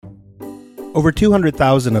Over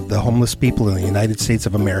 200,000 of the homeless people in the United States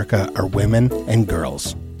of America are women and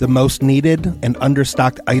girls. The most needed and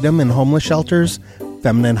understocked item in homeless shelters,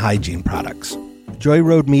 feminine hygiene products. Joy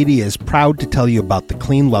Road Media is proud to tell you about the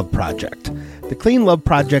Clean Love Project. The Clean Love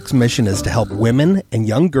Project's mission is to help women and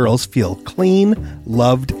young girls feel clean,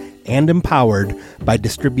 loved, and empowered by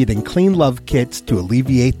distributing Clean Love kits to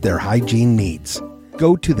alleviate their hygiene needs.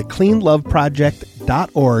 Go to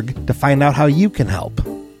thecleanloveproject.org to find out how you can help.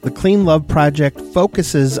 The Clean Love Project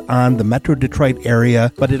focuses on the Metro Detroit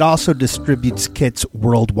area, but it also distributes kits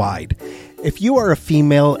worldwide. If you are a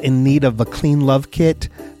female in need of a Clean Love kit,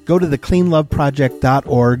 go to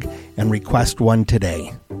thecleanloveproject.org and request one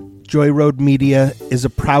today. Joy Road Media is a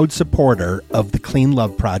proud supporter of the Clean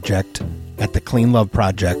Love Project at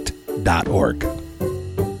thecleanloveproject.org.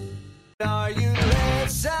 Are you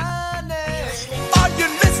listening? Are you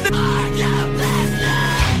listening? Are you listening?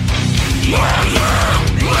 Yo, are you listening?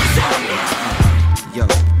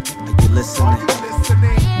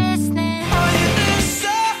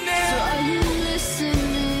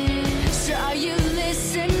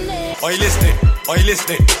 Are you listening? Are you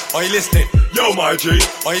listening? Are you listening? Yo, my G.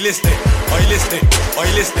 Are you listening? Are you listening? Are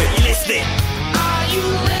you listening? Are you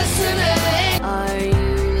listening? Are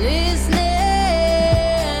you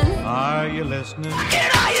listening? Are you listening? Are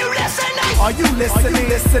you listening? Are you listening? Are you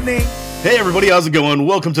listening? Hey everybody, how's it going?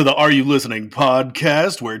 Welcome to the Are You Listening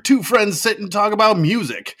podcast, where two friends sit and talk about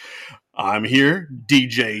music. I'm here,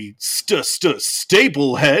 DJ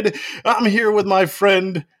Staplehead. I'm here with my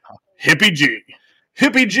friend Hippie G.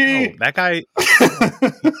 Hippie G. Oh, that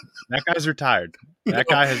guy's retired. That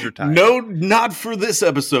guy has retired. No, not for this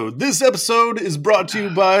episode. This episode is brought to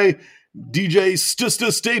you by DJ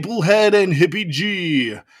Staplehead and Hippie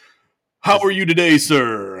G. How are you today,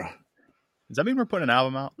 sir? Does that mean we're putting an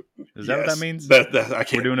album out? Is that what that means? I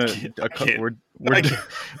can't. We're doing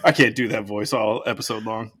I can't do that voice all episode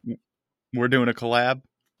long. We're doing a collab.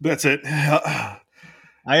 That's it. I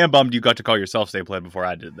am bummed you got to call yourself Staplehead before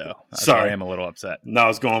I did, though. Sorry. I am a little upset. No, I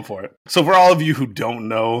was going for it. So for all of you who don't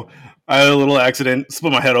know, I had a little accident,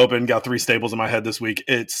 split my head open, got 3 staples in my head this week.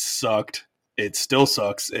 It sucked. It still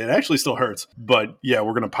sucks. It actually still hurts. But yeah,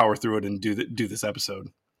 we're going to power through it and do this episode.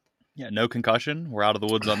 Yeah, no concussion. We're out of the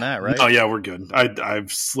woods on that, right? Oh yeah, we're good. I've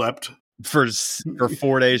slept for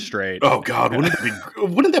 4 days straight. Oh God,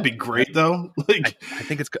 wouldn't that be great though? Like I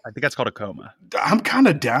think that's called a coma. I'm kind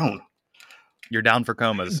of down. You're down for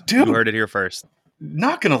comas. Dude, you heard it here first.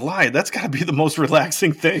 Not gonna lie, that's got to be the most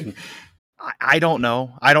relaxing thing. I don't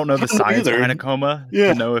know. I don't know the science behind a coma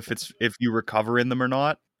to know if you recover in them or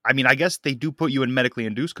not. I mean, I guess they do put you in medically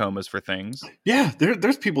induced comas for things. Yeah,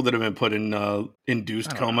 there's people that have been put in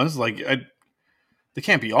induced comas. Like, they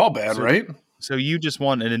can't be all bad, right? So you just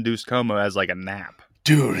want an induced coma as like a nap.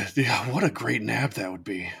 Dude, yeah, what a great nap that would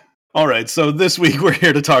be. All right, so this week we're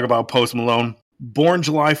here to talk about Post Malone. Born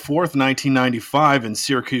July 4th, 1995 in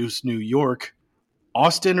Syracuse, New York,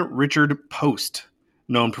 Austin Richard Post,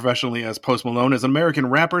 known professionally as Post Malone, is an American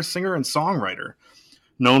rapper, singer, and songwriter.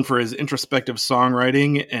 Known for his introspective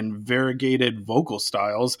songwriting and variegated vocal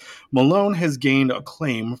styles, Malone has gained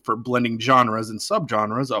acclaim for blending genres and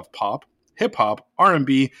subgenres of pop, hip-hop,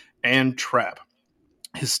 R&B, and trap.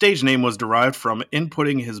 His stage name was derived from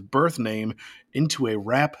inputting his birth name into a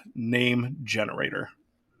rap name generator.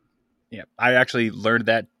 Yeah, I actually learned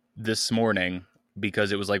that this morning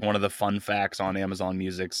because it was like one of the fun facts on Amazon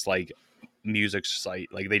Music's like music site.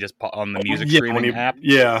 Like they just on the music streaming app.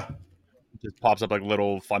 Yeah. It just pops up like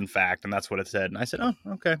little fun fact, and that's what it said. And I said, "Oh,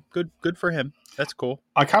 okay, good for him. That's cool."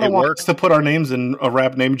 I kind of want us to put our names in a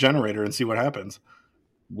rap name generator and see what happens.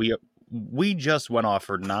 We just went off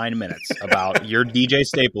for 9 minutes about your DJ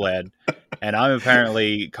Staplehead, and I'm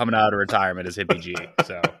apparently coming out of retirement as Hippie G.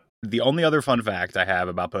 So the only other fun fact I have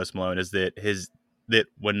about Post Malone is that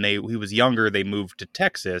when he was younger, they moved to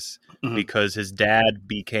Texas because his dad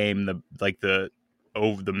became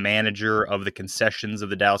the manager of the concessions of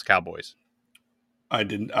the Dallas Cowboys.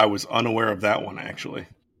 I was unaware of that one, actually.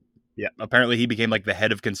 Yeah, apparently he became like the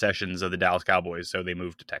head of concessions of the Dallas Cowboys, so they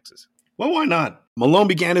moved to Texas. Well, why not? Malone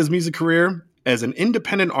began his music career as an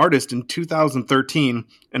independent artist in 2013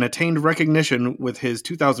 and attained recognition with his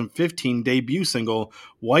 2015 debut single,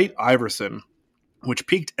 White Iverson, which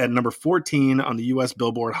peaked at number 14 on the U.S.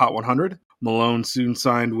 Billboard Hot 100. Malone soon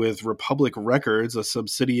signed with Republic Records, a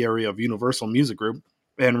subsidiary of Universal Music Group,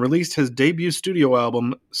 and released his debut studio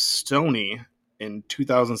album, Stoney, in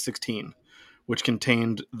 2016, which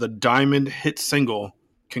contained the diamond hit single,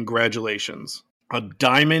 Congratulations. A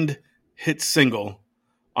diamond hit single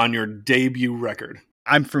on your debut record.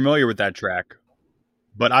 I'm familiar with that track.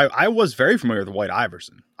 But I was very familiar with White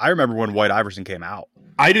Iverson. I remember when White Iverson came out.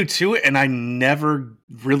 I do too, and I never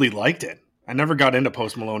really liked it. I never got into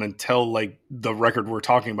Post Malone until like the record we're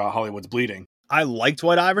talking about, Hollywood's Bleeding. I liked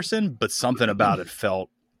White Iverson, but something about it felt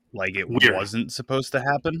like it Weird. wasn't supposed to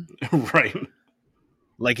happen. Right.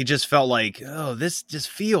 Like, it just felt like, oh, this just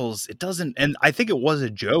feels, it doesn't. And I think it was a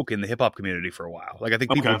joke in the hip hop community for a while. Like, I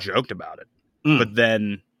think people joked about it. But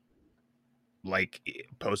then, like,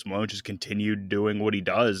 Post Malone just continued doing what he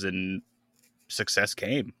does, and success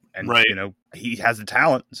came. And, you know, he has the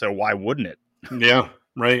talent, so why wouldn't it? Yeah,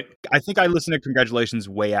 right. I think I listened to Congratulations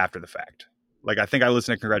way after the fact. Like, I think I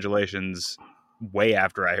listened to Congratulations way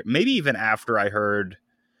after maybe even after I heard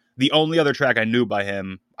the only other track I knew by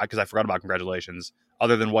him, because I forgot about Congratulations,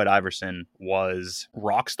 other than White Iverson, was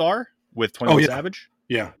Rockstar with 21 Savage.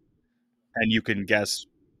 Yeah. And you can guess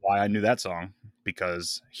why I knew that song,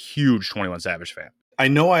 because huge 21 Savage fan. I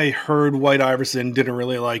know I heard White Iverson, didn't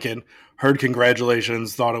really like it. Heard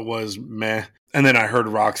Congratulations, thought it was meh. And then I heard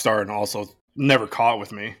Rockstar and also never caught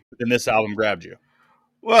with me. Then this album grabbed you.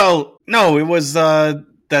 Well, no, it was that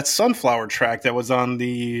Sunflower track that was on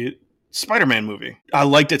the Spider-Man movie. I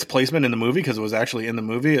liked its placement in the movie because it was actually in the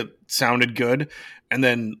movie. It sounded good. And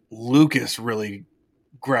then Lucas really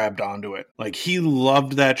grabbed onto it. Like, he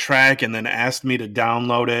loved that track and then asked me to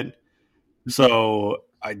download it. So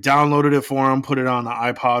I downloaded it for him, put it on the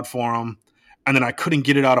iPod for him, and then I couldn't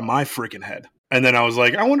get it out of my freaking head. And then I was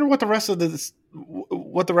like, I wonder what the rest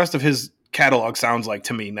of his catalog sounds like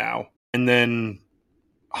to me now. And then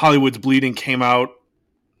Hollywood's Bleeding came out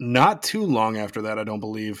not too long after that, I don't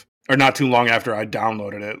believe. Or not too long after I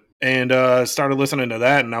downloaded it. And started listening to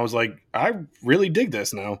that, and I was like, I really dig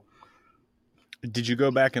this now. Did you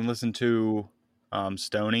go back and listen to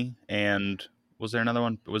Stoney? And was there another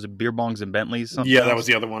one? Was it Beer Bongs and Bentleys? Yeah, that was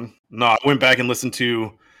the other one. No, I went back and listened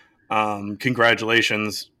to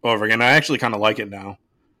Congratulations over again. I actually kind of like it now.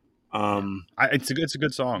 It's a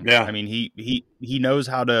good song. Yeah. I mean, he knows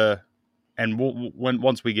how to, and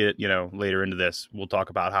once we get, later into this, we'll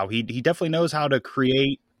talk about how he definitely knows how to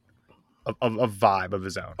create a vibe of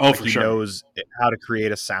his own. Oh, for sure. He knows how to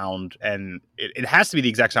create a sound, and it has to be the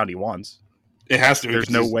exact sound he wants. It has to be.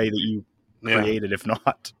 There's no way that you create it if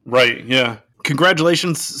not. Right, yeah.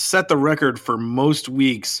 Congratulations set the record for most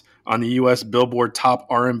weeks on the U.S. Billboard Top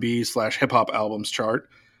R&B/Hip-Hop Albums chart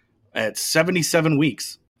at 77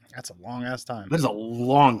 weeks. That's a long-ass time. That is a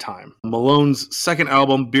long time. Malone's second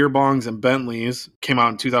album, Beer Bongs and Bentleys, came out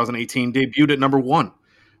in 2018, debuted at number 1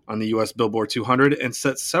 on the U.S. Billboard 200 and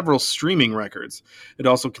set several streaming records. It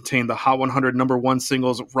also contained the Hot 100 number 1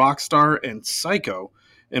 singles Rockstar and Psycho,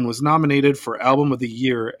 and was nominated for Album of the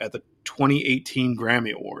Year at the 2018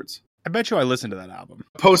 Grammy Awards. I bet you I listened to that album.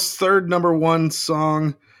 Post's third number 1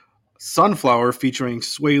 song, Sunflower, featuring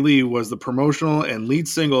Sway Lee, was the promotional and lead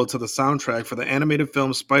single to the soundtrack for the animated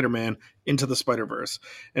film Spider-Man Into the Spider-Verse,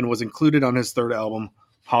 and was included on his third album,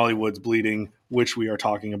 Hollywood's Bleeding, which we are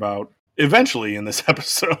talking about eventually in this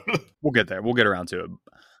episode. We'll get there. We'll get around to it.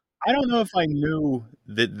 I don't know if I knew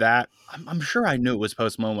that I'm sure I knew it was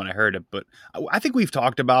Post Malone when I heard it, but I think we've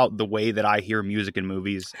talked about the way that I hear music in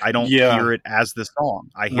movies. I don't hear it as the song.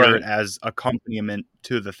 I hear it as accompaniment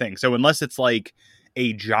to the thing. So unless it's like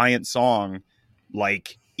a giant song,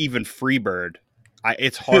 like even Freebird,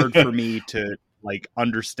 it's hard for me to like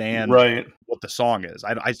understand what the song is.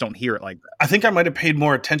 I just don't hear it like that. I think I might have paid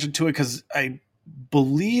more attention to it because I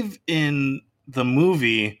believe in the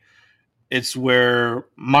movie it's where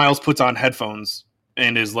Miles puts on headphones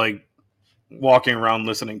and is like walking around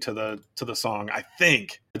listening to the song. I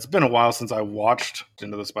think it's been a while since I watched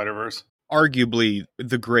Into the Spider-Verse. Arguably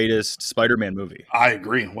the greatest Spider-Man movie. I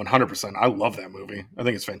agree 100%. I love that movie. I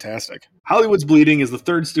think it's fantastic. Hollywood's Bleeding is the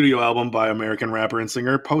third studio album by American rapper and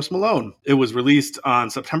singer Post Malone. It was released on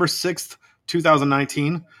September 6th,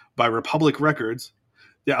 2019 by Republic Records.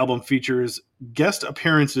 The album features guest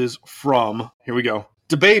appearances from, here we go,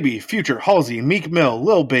 DaBaby, Future, Halsey, Meek Mill,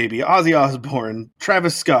 Lil Baby, Ozzy Osbourne,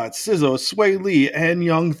 Travis Scott, SZA, Sway Lee, and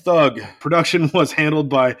Young Thug. Production was handled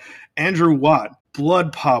by Andrew Watt,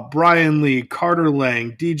 Blood Pop, Brian Lee, Carter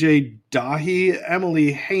Lang, DJ Dahi,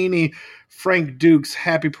 Emily Haney, Frank Dukes,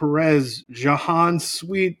 Happy Perez, Jahan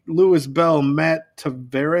Sweet, Louis Bell, Matt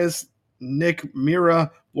Tavares, Nick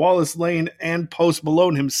Mira, Wallace Lane, and Post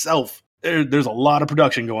Malone himself. There's a lot of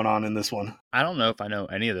production going on in this one. I don't know if I know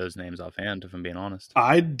any of those names offhand, if I'm being honest.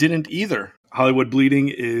 I didn't either. Hollywood Bleeding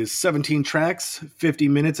is 17 tracks, 50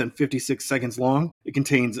 minutes and 56 seconds long. It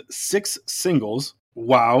contains 6 singles: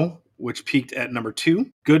 Wow, which peaked at number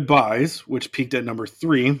 2. Goodbyes, which peaked at number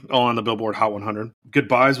 3, all on the Billboard Hot 100.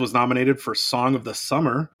 Goodbyes was nominated for Song of the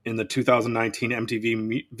Summer in the 2019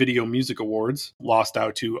 MTV Video Music Awards, lost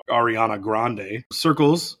out to Ariana Grande.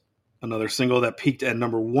 Circles, another single that peaked at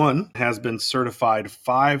number 1, has been certified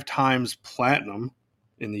 5 times platinum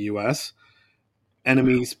in the US.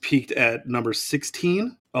 Enemies peaked at number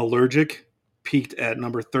 16. Allergic peaked at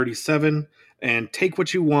number 37. And Take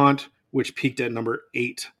What You Want, which peaked at number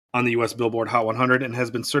 8 on the US Billboard Hot 100 and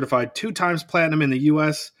has been certified 2 times platinum in the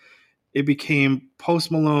US. It became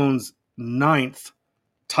Post Malone's 9th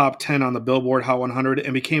top 10 on the Billboard Hot 100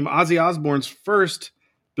 and became Ozzy Osbourne's first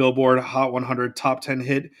Billboard Hot 100 top 10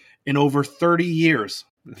 hit in over 30 years.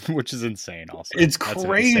 Which is insane also. It's That's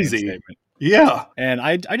crazy. Yeah. And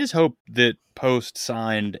I just hope that Post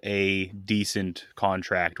signed a decent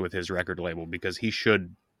contract with his record label because he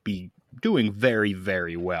should be doing very,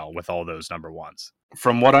 very well with all those number ones.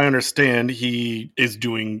 From what I understand, he is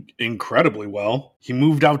doing incredibly well. He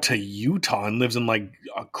moved out to Utah and lives in like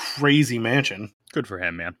a crazy mansion. Good for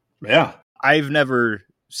him, man. Yeah. I've never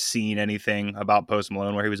seen anything about Post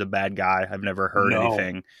Malone where he was a bad guy. I've never heard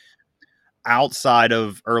anything outside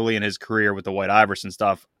of early in his career with the White Iverson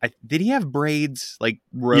stuff. Did he have braids like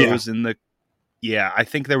Rose in the... Yeah, I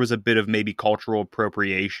think there was a bit of maybe cultural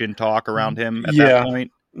appropriation talk around him at that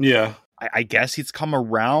point. Yeah. I guess he's come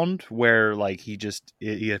around where like he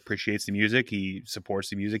appreciates the music. He supports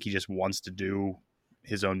the music. He just wants to do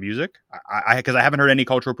his own music. Because I haven't heard any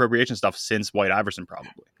cultural appropriation stuff since White Iverson,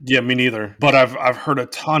 probably. Yeah, me neither. But I've heard a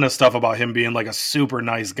ton of stuff about him being like a super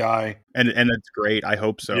nice guy. And it's great. I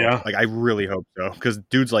hope so. Yeah. Like I really hope so. Because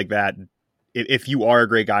dudes like that, if you are a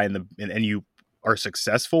great guy and you are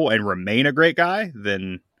successful and remain a great guy,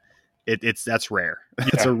 then that's rare.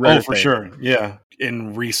 It's a rare for thing. sure. Yeah.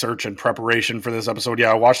 In research and preparation for this episode,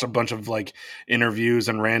 I watched a bunch of like interviews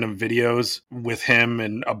and random videos with him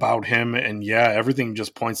and about him, and everything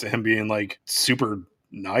just points to him being like super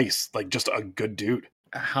nice, like just a good dude.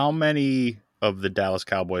 How many of the Dallas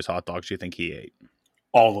Cowboys hot dogs do you think he ate?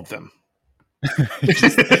 All of them.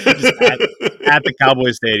 just at the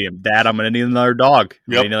Cowboys Stadium. Dad, I'm gonna need another dog.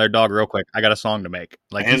 I need another dog real quick. I got a song to make.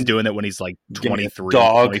 Like he's doing it when he's like 23,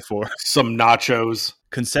 24. Some nachos.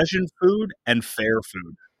 Concession food and fair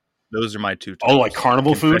food. Those are my two types. Oh, like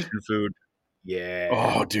carnival food? Food. Yeah.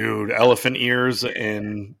 Oh, dude. Elephant ears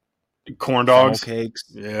and corn dogs. Funnel cakes.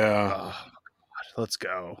 Yeah. Oh, God. Let's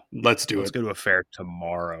go. Let's do it. Let's go to a fair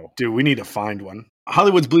tomorrow. Dude, we need to find one.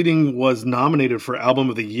 Hollywood's Bleeding was nominated for Album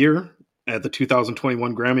of the Year at the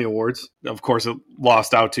 2021 Grammy Awards. Of course, it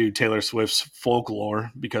lost out to Taylor Swift's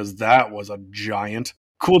Folklore because that was a giant.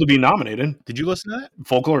 Cool to be nominated. Did you listen to that?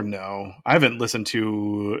 Folklore? No. I haven't listened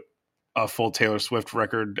to a full Taylor Swift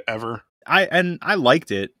record ever. I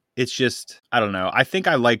liked it. It's just, I don't know. I think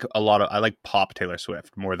I like pop Taylor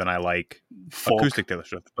Swift more than I like acoustic Taylor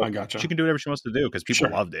Swift. But I gotcha. She can do whatever she wants to do because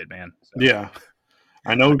people loved it, man. So. Yeah.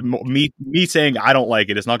 I know me saying I don't like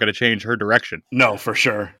it is not going to change her direction. No, for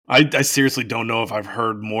sure. I seriously don't know if I've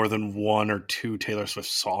heard more than 1 or 2 Taylor Swift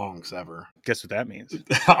songs ever. Guess what that means?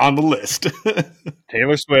 On the list.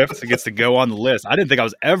 Taylor Swift gets to go on the list. I didn't think I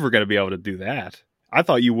was ever going to be able to do that. I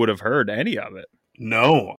thought you would have heard any of it.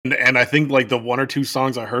 No. And I think like the 1 or 2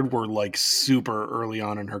 songs I heard were like super early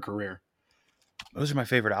on in her career. Those are my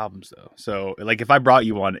favorite albums, though. So, like, if I brought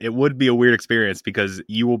you one, it would be a weird experience because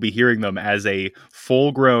you will be hearing them as a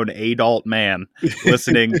full-grown adult man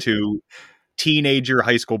listening to teenager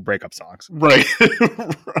high school breakup songs. Right.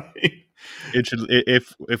 Right. It should.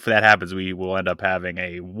 If that happens, we will end up having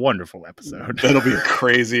a wonderful episode. That'll be a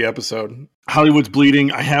crazy episode. Hollywood's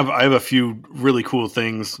Bleeding. I have a few really cool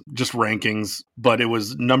things, just rankings, but it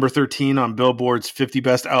was number 13 on Billboard's 50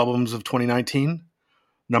 Best Albums of 2019.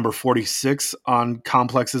 Number 46 on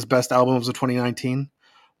Complex's Best Albums of 2019.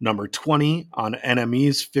 Number 20 on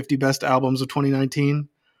NME's 50 Best Albums of 2019.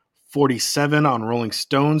 47 on Rolling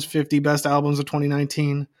Stone's 50 Best Albums of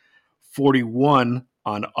 2019. 41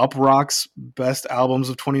 on Uproxx's Best Albums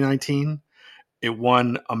of 2019. It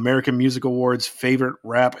won American Music Awards Favorite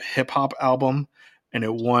Rap Hip Hop Album. And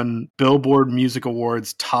it won Billboard Music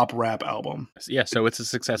Awards Top Rap Album. Yeah, so it's a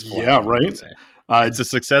successful album, right? It's a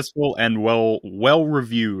successful and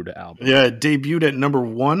well-reviewed album. Yeah, it debuted at number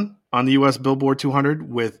 1 on the U.S. Billboard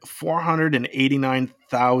 200 with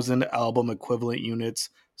 489,000 album equivalent units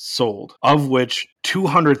sold, of which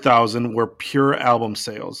 200,000 were pure album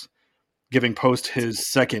sales, giving Post his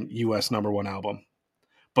second U.S. number 1 album.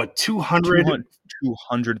 But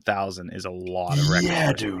 200,000 is a lot of records.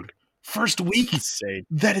 Yeah, dude. First week? Insane.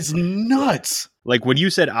 That is nuts. Like when you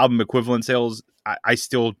said album equivalent sales, I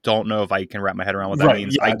still don't know if I can wrap my head around what that Right,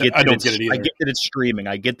 means. yeah, I get I that don't it's, get it either. I get that it's streaming.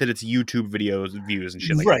 I get that it's YouTube videos, views, and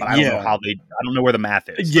shit like Right, that. But I don't know yeah. I don't know where the math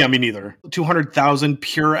is. Yeah, me neither. 200,000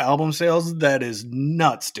 pure album sales? That is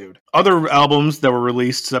nuts, dude. Other albums that were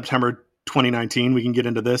released September 2019, we can get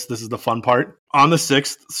into this. This is the fun part. On the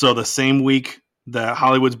 6th, so the same week that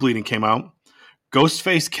Hollywood's Bleeding came out,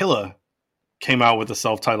 Ghostface Killah came out with a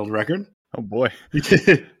self-titled record. Oh boy,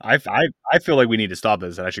 I feel like we need to stop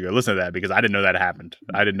this and I should go listen to that because I didn't know that happened.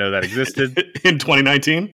 I didn't know that existed. In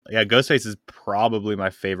 2019? Yeah, Ghostface is probably my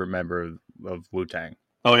favorite member of Wu-Tang.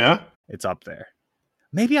 Oh, yeah? It's up there.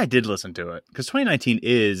 Maybe I did listen to it because 2019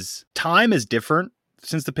 time is different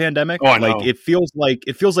since the pandemic. Oh, I know. Like it feels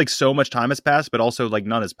like so much time has passed, but also like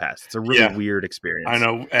none has passed. It's a really weird experience. I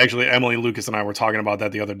know. Actually, Emily, Lucas, and I were talking about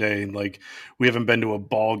that the other day. Like, we haven't been to a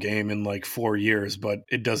ball game in like 4 years, but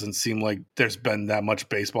it doesn't seem like there's been that much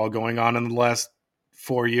baseball going on in the last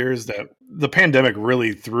 4 years. That the pandemic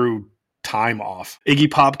really threw time off. Iggy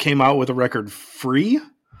Pop came out with a record, Free,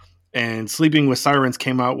 and Sleeping with Sirens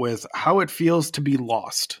came out with How It Feels to Be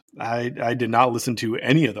Lost. I did not listen to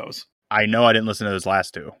any of those. I know I didn't listen to those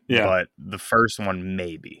last two, Yeah. but the first one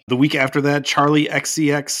maybe. The week after that, Charlie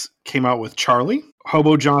XCX came out with Charlie.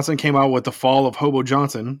 Hobo Johnson came out with The Fall of Hobo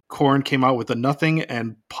Johnson. Korn came out with The Nothing,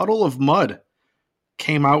 and Puddle of Mud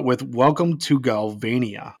came out with Welcome to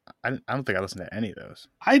Galvania. I don't think I listened to any of those.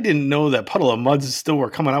 I didn't know that Puddle of Mud still were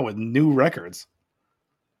coming out with new records.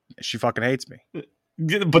 She fucking hates me.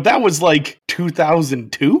 But that was like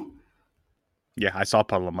 2002? Yeah, I saw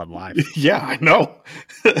Puddle of Mud live. Yeah, I know.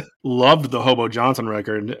 Loved the Hobo Johnson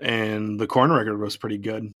record, and the Korn record was pretty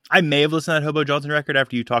good. I may have listened to that Hobo Johnson record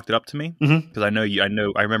after you talked it up to me Mhm. because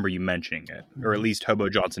I remember you mentioning it, or at least Hobo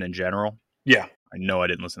Johnson in general. Yeah. I know I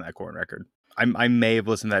didn't listen to that Korn record. I may have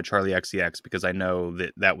listened to that Charlie XCX because I know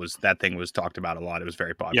that thing was talked about a lot. It was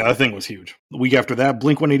very popular. Yeah, that thing was huge. The week after that,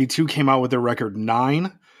 Blink-182 came out with their record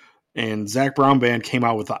 9, and Zach Brown Band came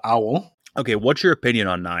out with The Owl. Okay, what's your opinion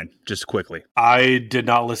on 9? Just quickly. I did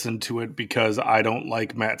not listen to it because I don't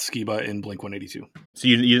like Matt Skiba in Blink-182. So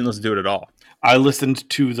you didn't listen to it at all? I listened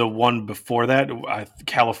to the one before that,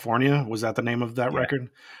 California. Was that the name of that record?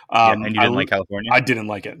 And you didn't like California? I didn't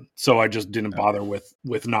like it, so I just didn't bother with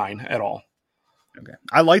 9 at all. Okay.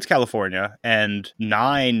 I liked California, and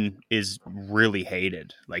 9 is really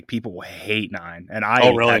hated. Like, people hate 9, and I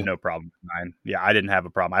had no problem with 9. Yeah, I didn't have a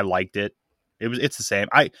problem. I liked it. It's the same.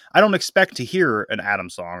 I don't expect to hear an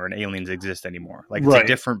Adam song or an Aliens exist anymore. Like, it's a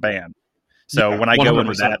different band. So when I go in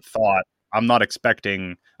with that thought, I'm not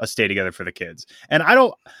expecting a Stay Together for the Kids. And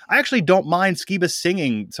I actually don't mind Skiba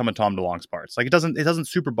singing some of Tom DeLonge's parts. Like, it doesn't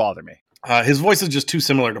super bother me. His voice is just too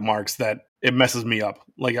similar to Mark's that it messes me up.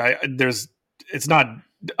 Like, it's not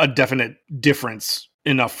a definite difference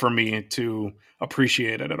enough for me to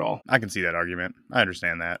appreciate it at all. I can see that argument. I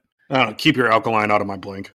understand that. I don't know, keep your alkaline out of my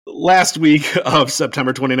Blink. Last week of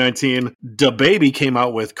September 2019, DaBaby came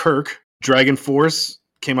out with Kirk. Dragon Force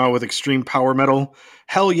came out with Extreme Power Metal.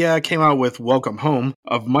 Hell Yeah came out with Welcome Home.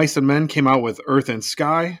 Of Mice and Men came out with Earth and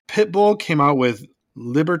Sky. Pitbull came out with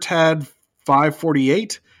Libertad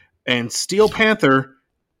 548. And Steel Panther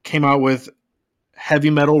came out with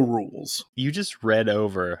Heavy Metal Rules. You just read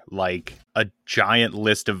over like a giant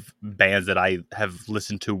list of bands that I have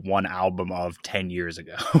listened to one album of 10 years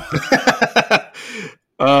ago.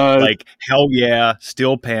 Like Hell Yeah,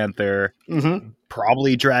 Steel Panther,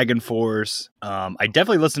 probably Dragon Force. I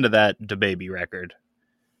definitely listened to that DaBaby record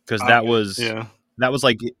because that was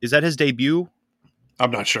like, is that his debut?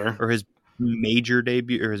 I'm not sure. Or his major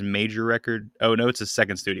debut or his major record? Oh no, it's his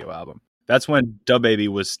second studio album. That's when DaBaby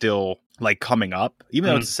was still like coming up, even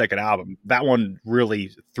though it's the second album. That one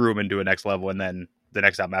really threw him into a next level, and then the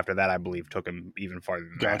next album after that, I believe, took him even farther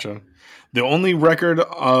than that. The only record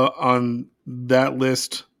on that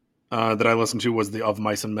list that I listened to was the Of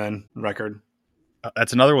Mice and Men record.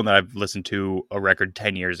 That's another one that I've listened to a record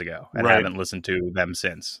 10 years ago and haven't listened to them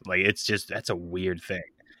since. Like, it's just, that's a weird thing.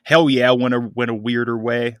 Hell Yeah went a weirder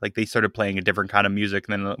way. Like, they started playing a different kind of music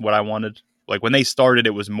than what I wanted. Like, when they started,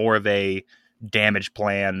 it was more of a Damage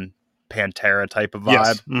Plan, Pantera type of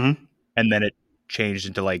vibe. Yes. And then it changed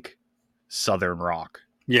into, like, Southern rock.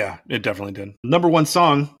 Yeah, it definitely did. Number one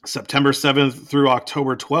song, September 7th through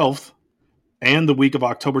October 12th, and the week of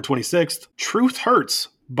October 26th, Truth Hurts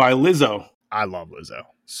by Lizzo. I love Lizzo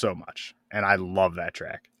so much, and I love that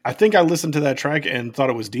track. I think I listened to that track and thought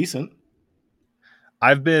it was decent.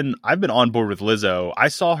 I've been on board with Lizzo. I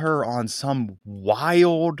saw her on some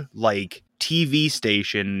wild like TV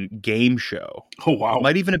station game show. Oh wow! It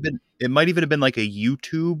might even have been like a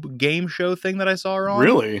YouTube game show thing that I saw her on.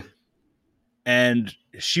 Really? And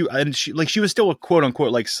she was still a quote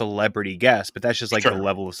unquote like celebrity guest, but that's just like Sure. the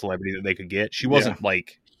level of celebrity that they could get. She wasn't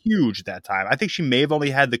like huge at that time. I think she may have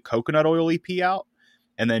only had the Coconut Oil EP out,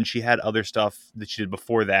 and then she had other stuff that she did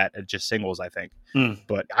before that, just singles, I think.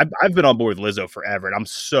 But I've been on board with Lizzo forever, and I'm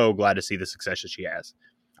so glad to see the success that she has.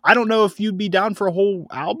 I don't know if you'd be down for a whole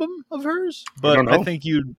album of hers, but I think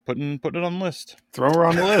you'd put it on the list. Throw her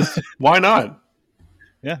on the list. Why not?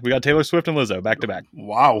 Yeah, we got Taylor Swift and Lizzo back to back.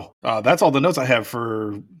 Wow. That's all the notes I have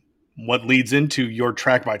for what leads into your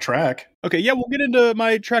track by track. Okay, yeah, we'll get into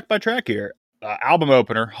my track by track here. Album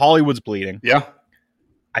opener, Hollywood's Bleeding. Yeah.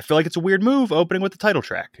 I feel like it's a weird move opening with the title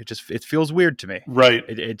track. It feels weird to me. Right.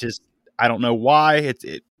 It just, I don't know why.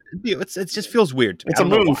 It just feels weird to me. It's a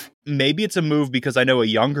move. Maybe it's a move because I know a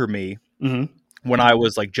younger me, when I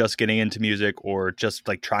was like just getting into music or just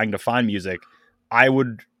like trying to find music, I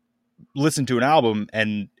would listen to an album,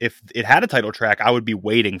 and if it had a title track, I would be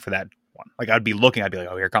waiting for that one. Like I'd be looking, I'd be like,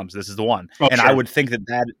 oh, here it comes, this is the one. And I would think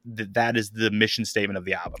that is the mission statement of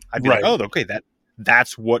the album. I'd be like, oh, okay,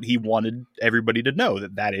 that's what he wanted everybody to know,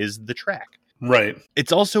 that is the track. Right.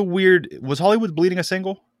 It's also weird. Was Hollywood Bleeding a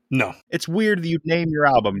single? No. It's weird that you name your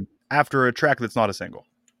album after a track that's not a single.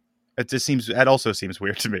 That also seems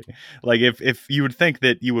weird to me. Like if you would think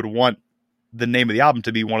that you would want the name of the album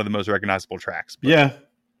to be one of the most recognizable tracks. Yeah.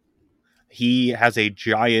 He has a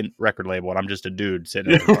giant record label, and I'm just a dude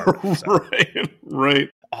sitting in the car. So. Right.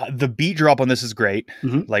 The beat drop on this is great.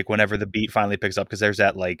 Like whenever the beat finally picks up, because there's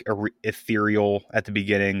that like ethereal at the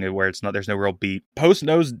beginning where there's no real beat. Post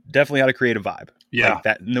knows definitely how to create a vibe. Yeah. Like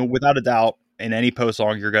that, no, without a doubt. In any Post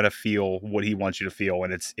song, you're gonna feel what he wants you to feel,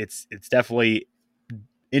 and it's definitely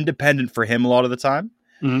independent for him a lot of the time.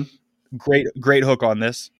 Great hook on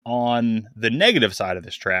this. On the negative side of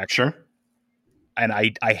this track, sure. And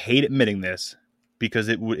I hate admitting this because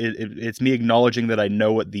it's me acknowledging that I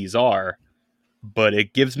know what these are, but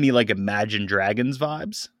it gives me like Imagine Dragons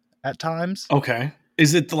vibes at times. Okay.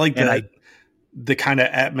 Is it like the kind of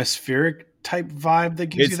atmospheric type vibe that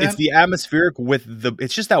gives you that? It's the atmospheric with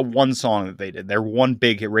it's just that one song that they did. Their one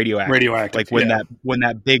big hit, Radioactive. Like when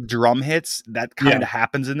that big drum hits, that kind of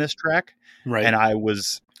happens in this track. Right. And I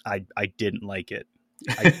didn't like it.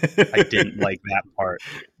 I didn't like that part.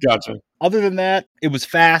 Gotcha. Other than that, it was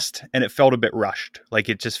fast and it felt a bit rushed. Like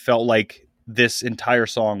it just felt like this entire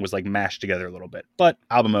song was like mashed together a little bit. But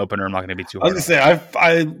album opener, I'm not going to be too hard. I was going to say,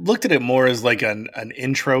 I looked at it more as like an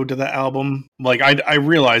intro to the album. Like I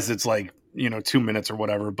realized it's like, 2 minutes or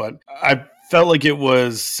whatever, but I felt like it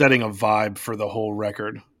was setting a vibe for the whole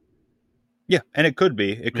record. Yeah, and it could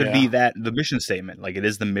be. It could be that the mission statement. Like it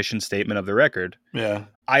is the mission statement of the record. Yeah.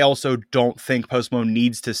 I also don't think Post Malone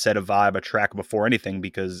needs to set a track before anything,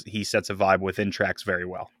 because he sets a vibe within tracks very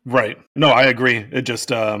well. Right. No, I agree. It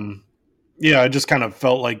just I just kind of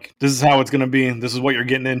felt like this is how it's going to be. This is what you're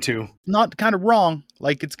getting into. Not kind of wrong.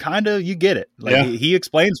 Like it's kind of, you get it. Like he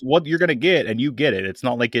explains what you're going to get and you get it. It's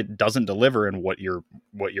not like it doesn't deliver in what you're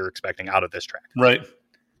expecting out of this track. Right.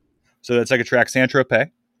 So that second track,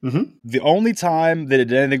 Saint-Tropez. The only time that it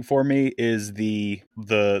did anything for me is the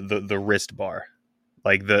wrist bar.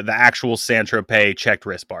 Like the actual Saint-Tropez checked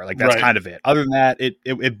wrist bar. Like that's kind of it. Other than that,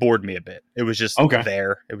 it bored me a bit. It was just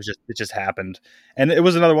there. It just happened. And it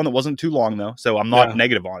was another one that wasn't too long though. So I'm not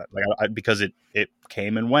negative on it. Like because it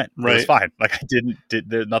came and went. Right. It was fine. Like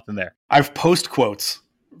there's nothing there. I've post quotes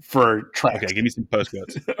for tracks. Okay, give me some post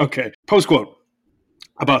quotes. Okay. Post quote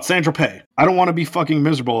about Saint-Tropez. I don't want to be fucking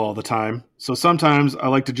miserable all the time. So sometimes I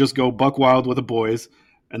like to just go buck wild with the boys.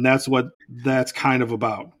 And that's what that's kind of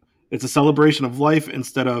about. It's a celebration of life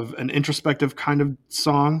instead of an introspective kind of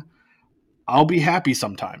song. I'll be happy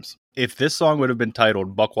sometimes. If this song would have been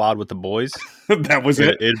titled Buck Wild with the Boys, that was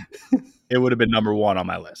it. It would have been number one on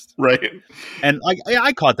my list. Right. And like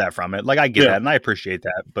I caught that from it. Like I get that and I appreciate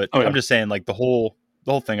that. But I'm just saying, like the whole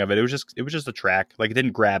thing of it, it was just a track. Like it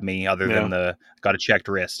didn't grab me other than the got a checked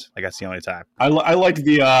wrist. Like that's the only time. I liked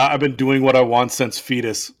the I've been doing what I want since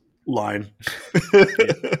fetus line.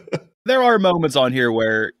 There are moments on here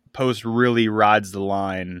where Post really rides the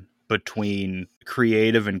line between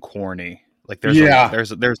creative and corny. Like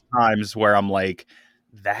there's times where I'm like,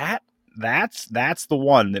 that's the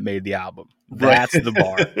one that made the album. That's the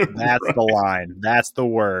bar. That's the line. That's the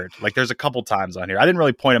word. Like there's a couple times on here. I didn't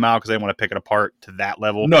really point them out because I didn't want to pick it apart to that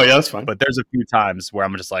level. No, yeah, that's fine. But there's a few times where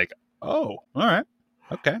I'm just like, oh, all right.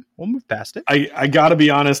 Okay, we'll move past it. I gotta be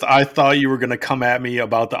honest, I thought you were gonna come at me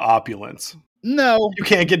about the opulence. No. You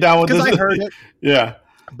can't get down with this. Because I heard it. Yeah.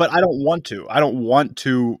 But I don't want to. I don't want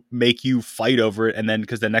to make you fight over it, and then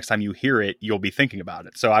because the next time you hear it, you'll be thinking about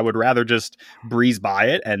it. So I would rather just breeze by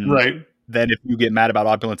it and then if you get mad about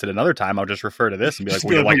opulence at another time, I'll just refer to this and be like, Just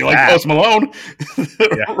well, you like you that. Post Malone.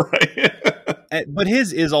 Yeah. Right. But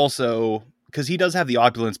his is also, because he does have the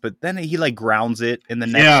opulence, but then he like grounds it in the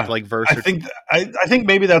next Yeah, like verse. I think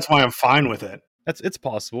maybe that's why I'm fine with it. It's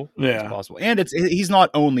possible. Yeah. It's possible. And he's not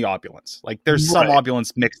only opulence. Like there's some Right.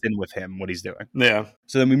 opulence mixed in with him, what he's doing. Yeah.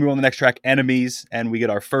 So then we move on to the next track, Enemies, and we get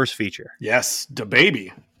our first feature. Yes,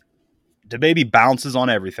 DaBaby. DaBaby bounces on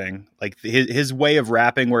everything. Like his way of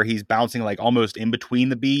rapping where he's bouncing like almost in between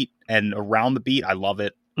the beat and around the beat. I love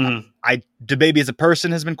it. Mhm. DaBaby as a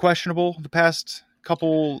person has been questionable the past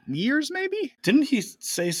couple years, maybe. Didn't he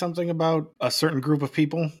say something about a certain group of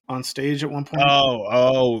people on stage at one point?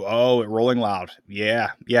 Oh, at Rolling Loud.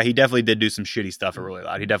 Yeah. He definitely did do some shitty stuff at Rolling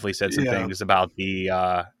Loud. He definitely said some things about the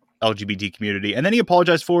LGBT community, and then he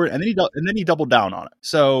apologized for it, and then he doubled down on it.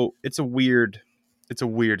 So it's a weird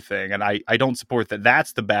thing, and I don't support that.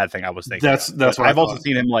 That's the bad thing I was thinking. That's what I've also thought.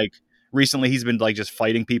 seen him like recently. He's been like just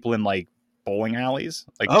fighting people in like bowling alleys.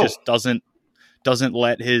 Like just doesn't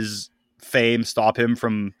let his fame stop him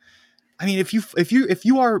from. I mean, if you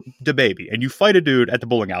are DaBaby and you fight a dude at the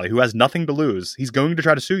bowling alley who has nothing to lose, he's going to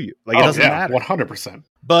try to sue you. Like it doesn't matter. 100%.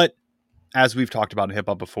 But as we've talked about in hip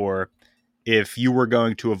hop before, if you were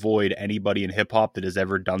going to avoid anybody in hip hop that has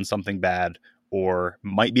ever done something bad or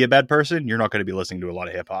might be a bad person, you're not going to be listening to a lot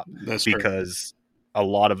of hip hop. That's because a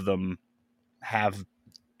lot of them have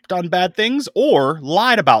done bad things or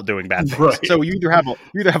lied about doing bad things. Right. So you either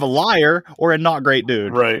have a liar or a not great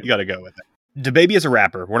dude. Right. You got to go with it. DaBaby is a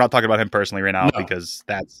rapper. We're not talking about him personally right now because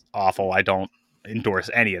that's awful. I don't endorse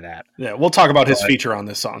any of that. Yeah, we'll talk about his feature on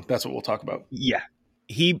this song. That's what we'll talk about. Yeah.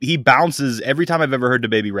 He bounces every time I've ever heard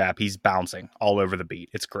DaBaby rap. He's bouncing all over the beat.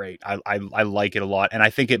 It's great. I like it a lot, and I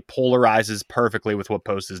think it polarizes perfectly with what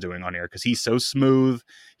Post is doing on here because he's so smooth,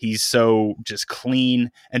 he's so just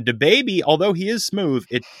clean. And DaBaby, although he is smooth,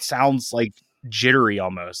 it sounds like jittery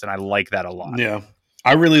almost, and I like that a lot. Yeah,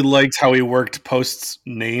 I really liked how he worked Post's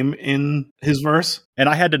name in his verse. And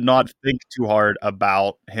I had to not think too hard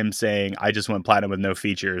about him saying, I just went platinum with no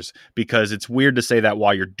features, because it's weird to say that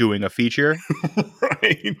while you're doing a feature.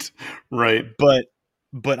 Right.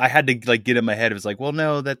 But I had to like get in my head. It was like, well,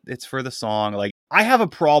 no, that it's for the song. Like I have a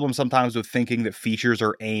problem sometimes with thinking that features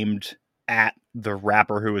are aimed at the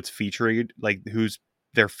rapper who it's featuring, like who's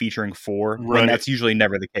they're featuring for. Right. When that's usually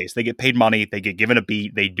never the case. They get paid money, they get given a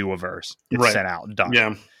beat, they do a verse. It's sent out, done.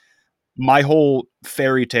 Yeah. My whole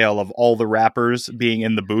fairy tale of all the rappers being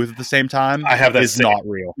in the booth at the same time is not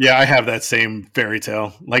real. Yeah, I have that same fairy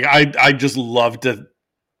tale. Like I just love to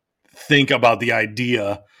think about the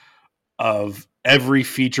idea of every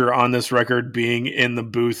feature on this record being in the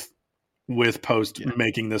booth with Post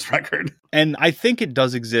making this record. And I think it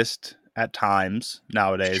does exist at times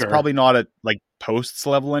nowadays. Sure. Probably not at like Post's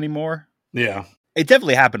level anymore. Yeah. It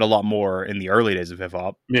definitely happened a lot more in the early days of hip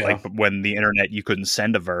hop. Yeah. Like when the internet, you couldn't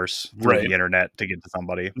send a verse through the internet to get to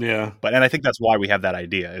somebody. Yeah. And I think that's why we have that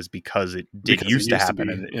idea, is because it used to happen.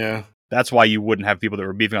 And that's why you wouldn't have people that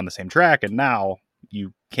were beefing on the same track. And now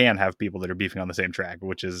you can have people that are beefing on the same track,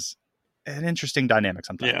 which is an interesting dynamic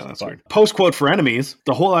sometimes. Yeah, that's weird. Post quote for Enemies.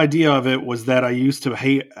 The whole idea of it was that I used to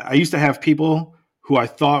have people who I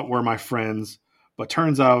thought were my friends, but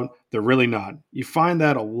turns out they're really not. You find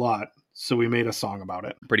that a lot. So we made a song about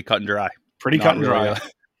it. Pretty cut and dry. Cut and dry.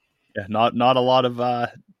 Yeah, not a lot of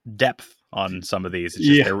depth on some of these. It's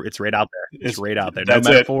just it's right out there. It's right out there. No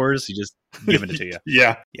metaphors. You just giving it to you.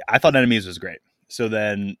 Yeah. I thought Enemies was great. So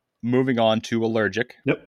then moving on to Allergic.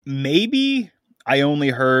 Yep. Maybe I only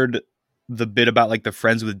heard the bit about like the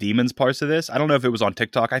Friends with Demons parts of this. I don't know if it was on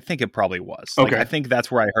TikTok. I think it probably was. Okay. Like, I think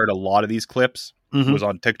that's where I heard a lot of these clips. Was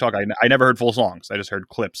on TikTok. I never heard full songs. I just heard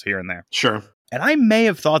clips here and there. Sure. And I may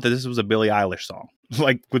have thought that this was a Billie Eilish song.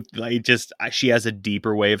 She has a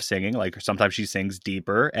deeper way of singing. Like sometimes she sings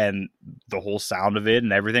deeper, and the whole sound of it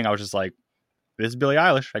and everything. I was just like, this is Billie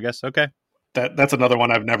Eilish, I guess. Okay. That's another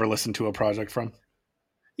one I've never listened to a project from.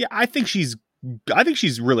 Yeah, I think she's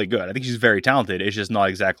really good. I think she's very talented. It's just not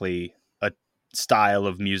exactly a style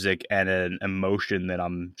of music and an emotion that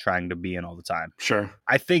I'm trying to be in all the time. Sure.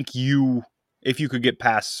 I think if you could get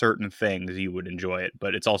past certain things, you would enjoy it,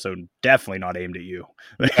 but it's also definitely not aimed at you.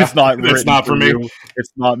 It's not for me. You.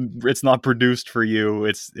 It's not produced for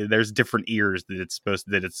you. There's different ears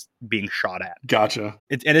that it's being shot at. Gotcha.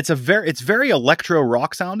 It's very electro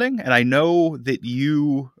rock sounding, and I know that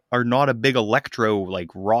you are not a big electro like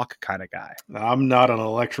rock kind of guy. I'm not an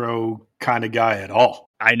electro kind of guy at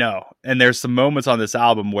all. I know. And there's some moments on this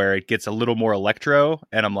album where it gets a little more electro,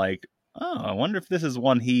 and I'm like, oh, I wonder if this is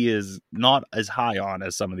one he is not as high on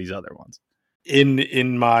as some of these other ones.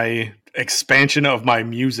 In my expansion of my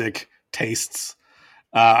music tastes,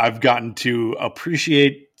 I've gotten to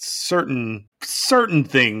appreciate certain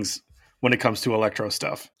things when it comes to electro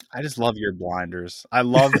stuff. I just love your blinders. I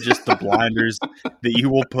love just the blinders that you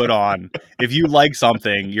will put on. If you like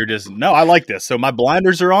something, you're just, no, I like this. So my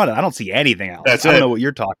blinders are on and I don't see anything else. That's I don't it. know what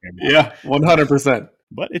you're talking about. Yeah, 100%.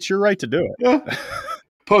 But it's your right to do it. Yeah.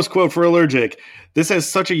 Post quote for Allergic. This has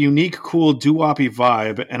such a unique, cool doo-woppy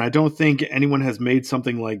vibe, and I don't think anyone has made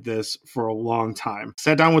something like this for a long time.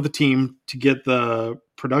 Sat down with the team to get the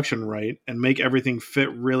production right and make everything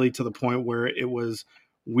fit really to the point where it was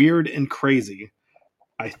weird and crazy.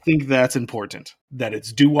 I think that's important, that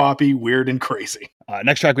it's doo-woppy, weird, and crazy.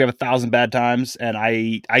 Next track, we have 1,000 Bad Times, and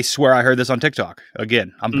I swear I heard this on TikTok.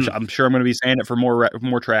 Again, I'm sure I'm going to be saying it for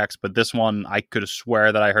more tracks, but this one, I could have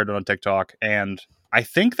swear that I heard it on TikTok, and I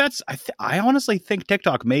think I honestly think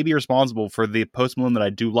TikTok may be responsible for the Post Malone that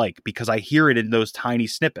I do like, because I hear it in those tiny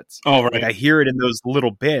snippets. Oh, right. Like, I hear it in those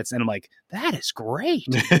little bits, and I'm like, that is great.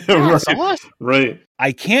 That's right. awesome. Right.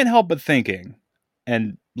 I can't help but thinking,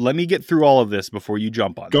 and let me get through all of this before you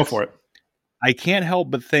jump on Go this. for it. I can't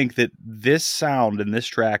help but think that this sound in this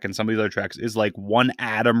track and some of these other tracks is like one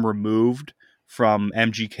atom removed from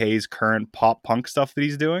MGK's current pop punk stuff that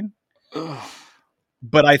he's doing. Ugh.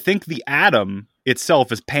 But I think the atom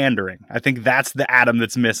itself is pandering. I think that's the atom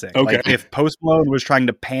that's missing. Okay. Like if Post Malone was trying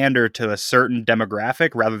to pander to a certain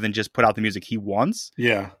demographic rather than just put out the music he wants,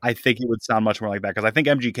 Yeah. I think it would sound much more like that, because I think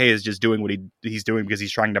MGK is just doing what he's doing because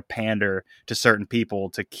he's trying to pander to certain people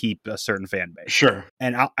to keep a certain fan base. Sure.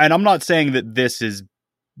 And I'm not saying that this is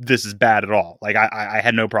bad at all. Like I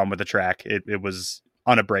had no problem with the track. It was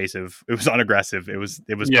unabrasive. It was unaggressive. It was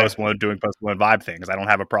Yeah. Post Malone doing Post Malone vibe things. I don't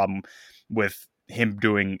have a problem with him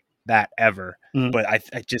doing that ever. But I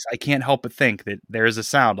can't help but think that there is a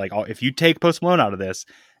sound like, if you take Post Malone out of this,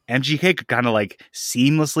 MGK could kind of like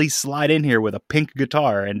seamlessly slide in here with a pink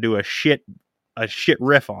guitar and do a shit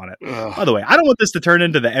riff on it. Ugh. By the way, I don't want this to turn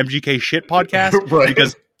into the MGK shit podcast Right.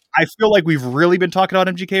 because I feel like we've really been talking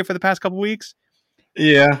about MGK for the past couple weeks.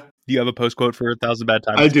 Yeah. Do you have a post quote for 1,000 Bad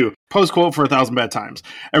Times? I do. Post quote for 1,000 Bad Times.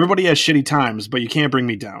 Everybody has shitty times, but you can't bring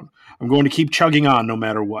me down. I'm going to keep chugging on no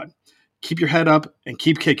matter what. Keep your head up and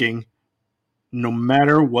keep kicking no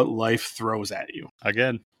matter what life throws at you.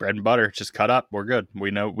 Again, bread and butter, just cut up. We're good.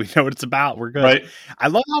 We know what it's about. We're good. Right? I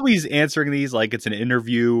love how he's answering these like it's an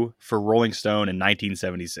interview for Rolling Stone in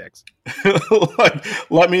 1976.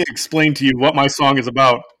 Let me explain to you what my song is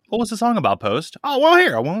about. What was the song about, Post? Oh, well,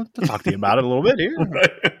 here. I want to talk to you about it a little bit here. Right.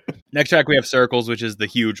 Next track, we have Circles, which is the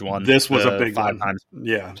huge one. This was a big 5 one. times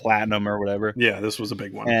Yeah. platinum or whatever. Yeah, this was a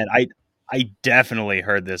big one. And I definitely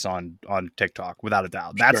heard this on TikTok, without a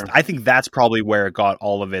doubt. Sure. I think that's probably where it got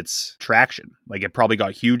all of its traction. Like, it probably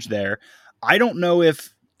got huge there. I don't know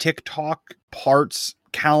if TikTok parts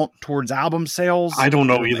count towards album sales. I don't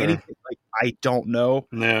know either. Like, I don't know.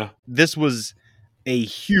 Yeah. This was a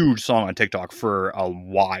huge song on TikTok for a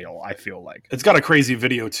while, I feel like. It's got a crazy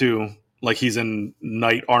video too. Like he's in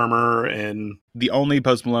knight armor and The only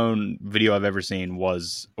Post Malone video I've ever seen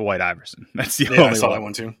was White Iverson. That's the yeah, only I saw one. that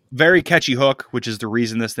one too. Very catchy hook, which is the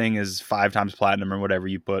reason this thing is 5 times platinum or whatever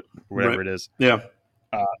you put, whatever Right. it is. Yeah.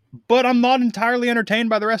 But I'm not entirely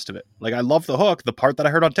entertained by the rest of it. Like, I love the hook, the part that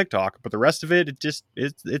I heard on TikTok, but the rest of it,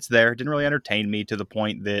 it's there. It didn't really entertain me to the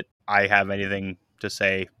point that I have anything to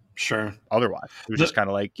say Sure. otherwise. It was just kind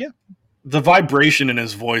of like, yeah. The vibration in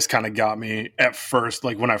his voice kind of got me at first,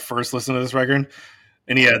 like when I first listened to this record,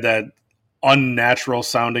 and he had that unnatural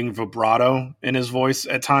sounding vibrato in his voice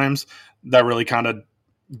at times that really kind of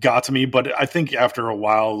got to me. But I think after a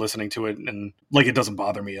while listening to it, and like, it doesn't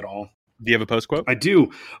bother me at all. Do you have a post quote? I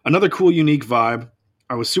do. Another cool, unique vibe.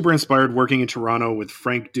 I was super inspired working in Toronto with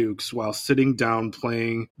Frank Dukes while sitting down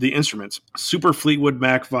playing the instruments. Super Fleetwood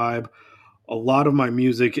Mac vibe. A lot of my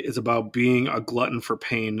music is about being a glutton for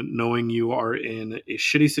pain, knowing you are in a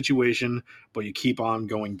shitty situation, but you keep on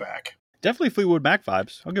going back. Definitely Fleetwood Mac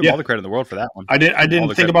vibes. I'll give Yeah. all the credit in the world for that one. I didn't All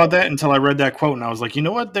the think credit. about that until I read that quote, and I was like, you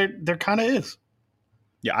know what? There kind of is.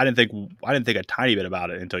 Yeah, I didn't think a tiny bit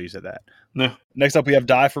about it until you said that. No. Next up, we have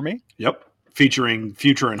Die For Me. Yep. Featuring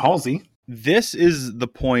Future and Halsey. This is the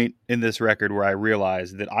point in this record where I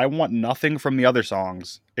realized that I want nothing from the other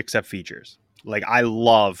songs except features. Like, I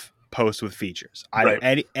love Post with features.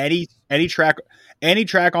 Right. Any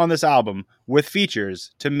track on this album with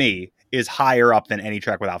features, to me, is higher up than any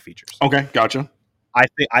track without features. Okay, gotcha.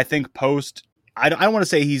 I think Post, I don't want to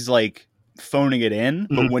say he's like phoning it in,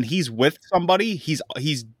 but when he's with somebody, he's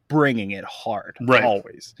bringing it hard. Right.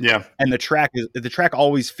 Always. Yeah, And the track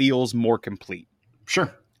always feels more complete.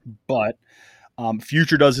 sure. But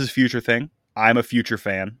Future does his Future thing. I'm a Future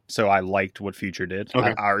fan, so I liked what Future did.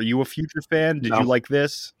 Okay. Are you a Future fan? Did No. you like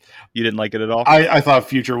this? You didn't like it at all? I thought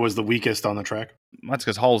Future was the weakest on the track. That's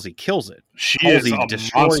because Halsey kills it. She Halsey is a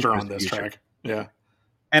destroys monster on this Future. track. Yeah.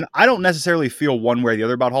 And I don't necessarily feel one way or the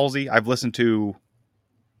other about Halsey. I've listened to,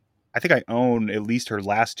 I think I own at least her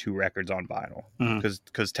last 2 records on vinyl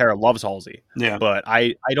because Tara loves Halsey. Yeah. But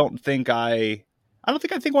I don't think I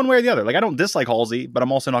think one way or the other. Like, I don't dislike Halsey, but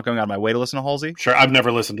I'm also not going out of my way to listen to Halsey. Sure. I've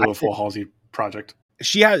never listened to a full Halsey project.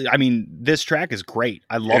 She has, I mean, this track is great.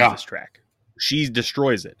 I love this track. She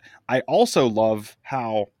destroys it. I also love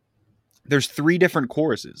how there's 3 different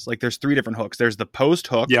choruses. Like, there's 3 different hooks. There's the post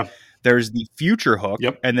hook. Yeah. There's the Future hook.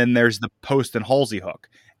 Yep. And then there's the post and Halsey hook.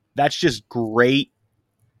 That's just great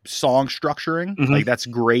song structuring. Like, that's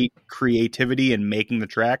great creativity in making the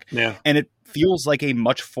track. Yeah. And it feels like a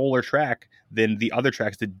much fuller track than the other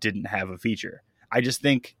tracks that didn't have a feature. I just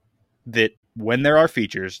think that when there are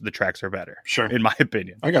features, the tracks are better. Sure. In my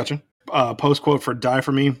opinion. I got you. Post quote for Die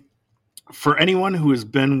For Me. For anyone who has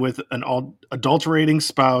been with an adulterating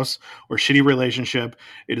spouse or shitty relationship,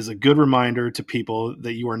 it is a good reminder to people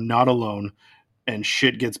that you are not alone and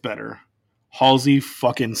shit gets better. Halsey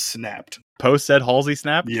fucking snapped. Post said Halsey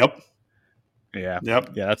snapped? Yep. Yeah.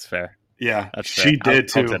 Yep. Yeah, that's fair. Yeah. That's she fair. did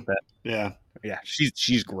too. Yeah. Yeah. Yeah,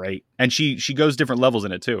 she's great. And she goes different levels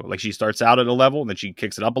in it too. Like, she starts out at a level and then she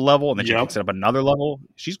kicks it up a level and then she kicks it up another level.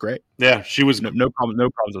 She's great. Yeah, she was no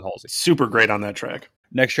problems with Halsey. Super great on that track.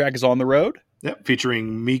 Next track is On the Road. Yep,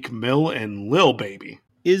 featuring Meek Mill and Lil Baby.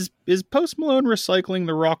 Is Post Malone recycling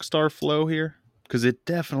the Rockstar flow here? Because it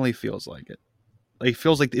definitely feels like it. Like, it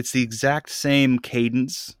feels like it's the exact same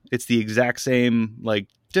cadence. It's the exact same, like,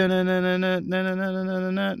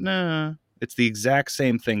 it's the exact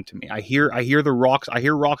same thing to me. I hear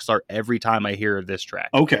Rockstar every time I hear this track.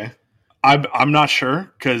 Okay. I'm not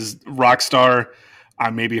sure, because Rockstar I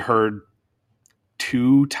maybe heard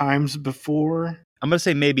 2 times before. I'm going to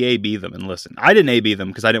say maybe A-B them and listen. I didn't A-B them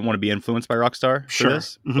because I didn't want to be influenced by Rockstar for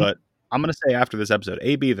this. But I'm going to say after this episode,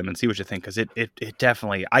 A-B them and see what you think, because it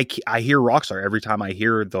definitely, I hear Rockstar every time I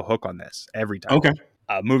hear the hook on this. Every time. Okay.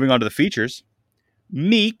 Moving on to the features.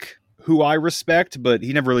 Meek, who I respect, but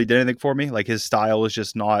he never really did anything for me. Like, his style is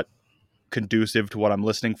just not conducive to what I'm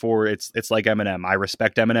listening for. It's like Eminem. I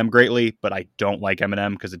respect Eminem greatly, but I don't like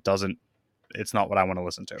Eminem because it's not what I want to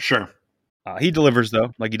listen to. Sure. He delivers,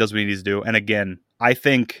 though. Like, he does what he needs to do. And again, I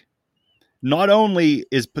think not only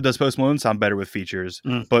does Post Malone sound better with features,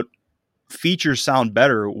 but features sound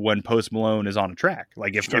better when Post Malone is on a track.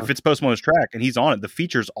 Like, if it's Post Malone's track and he's on it, the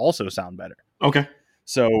features also sound better. Okay.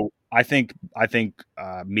 So I think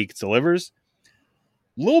Meek delivers.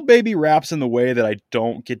 Lil Baby raps in the way that I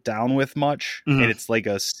don't get down with much, and it's like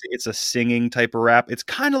it's a singing type of rap. It's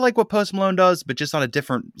kind of like what Post Malone does, but just on a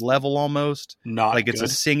different level almost. Not like it's a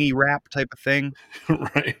singy rap type of thing.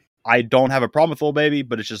 Right. I don't have a problem with Lil Baby,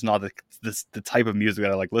 but it's just not the type of music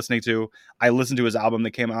that I like listening to. I listened to his album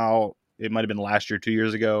that came out. It might have been last year, 2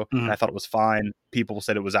 years ago, and I thought it was fine. People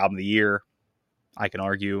said it was album of the year. I can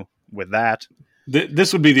argue with that.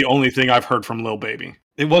 This would be the only thing I've heard from Lil Baby.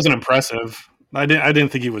 It wasn't impressive. I didn't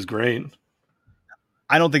think he was great.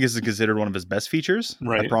 I don't think this is considered one of his best features.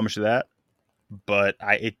 Right. I promise you that. But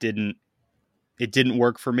it didn't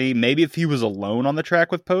work for me. Maybe if he was alone on the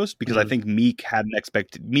track with Post, because I think Meek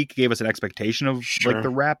gave us an expectation of like the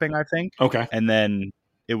rapping, I think. Okay. And then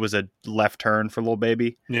it was a left turn for Lil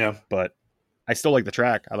Baby. Yeah. But I still like the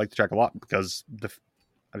track. I like the track a lot because the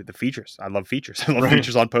features. I love features. I love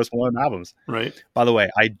features on Post Malone albums. Right. By the way,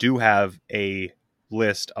 I do have a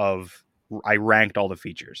list of, I ranked all the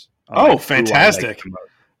features. Oh, fantastic.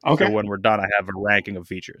 Okay. So when we're done, I have a ranking of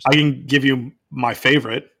features. I can give you my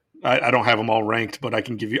favorite. I don't have them all ranked, but I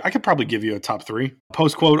could probably give you a top 3.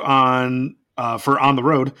 Post quote for On the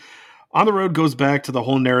Road. On the Road goes back to the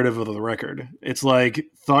whole narrative of the record. It's like,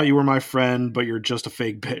 thought you were my friend, but you're just a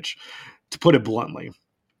fake bitch, to put it bluntly.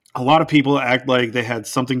 A lot of people act like they had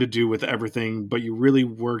something to do with everything, but you really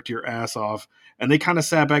worked your ass off. And they kind of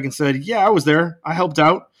sat back and said, yeah, I was there. I helped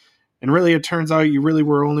out. And really, it turns out you really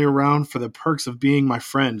were only around for the perks of being my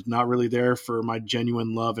friend, not really there for my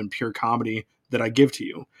genuine love and pure comedy that I give to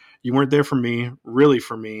you. You weren't there for me, really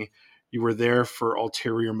for me. You were there for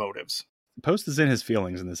ulterior motives. Post is in his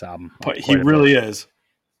feelings in this album. But he really is.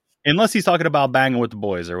 Unless he's talking about banging with the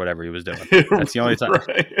boys or whatever he was doing. That's the only time.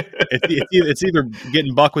 Right. It's either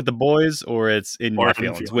getting buck with the boys or it's in your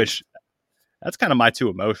feelings, which that's kind of my 2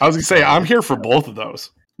 emotions. I was going to say, I'm here for both of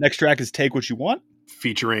those. Next track is Take What You Want.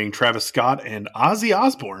 Featuring Travis Scott and Ozzy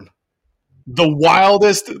Osbourne. The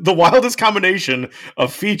wildest combination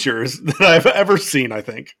of features that I've ever seen, I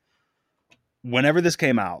think. Whenever this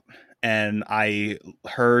came out, and I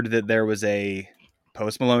heard that there was a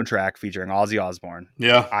Post Malone track featuring Ozzy Osbourne.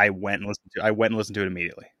 Yeah. I went and listened to it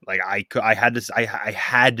immediately. Like I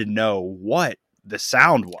had to know what the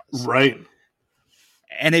sound was. Right.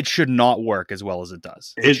 And it should not work as well as it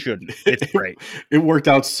does. It shouldn't. It's great. It worked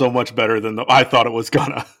out so much better than I thought it was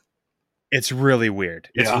gonna. It's really weird.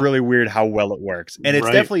 It's Yeah. really weird how well it works. And it's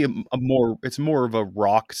Right. definitely it's more of a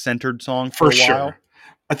rock centered song For a sure. while.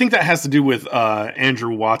 I think that has to do with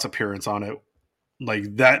Andrew Watt's appearance on it.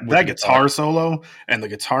 Like that With the guitar solo and the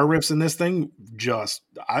guitar riffs in this thing,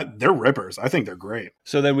 they're rippers. I think they're great.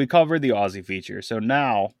 So then we covered the Ozzy feature. So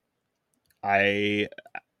now I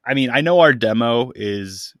mean, I know our demo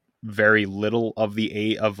is very little of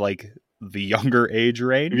the younger age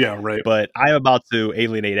range. Yeah, right. But I'm about to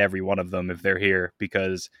alienate every one of them if they're here,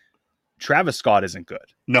 because Travis Scott isn't good.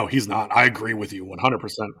 No, he's not. I agree with you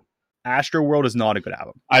 100%. Astroworld is not a good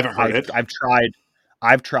album. I haven't heard it.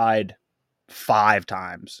 I've tried 5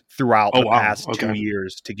 times throughout the past Okay. 2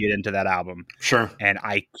 years to get into that album. Sure. And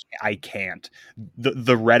I can't.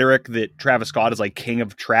 The rhetoric that Travis Scott is like king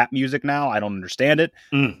of trap music now, I don't understand it.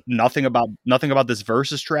 Nothing about this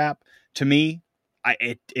versus trap to me.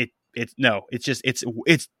 It's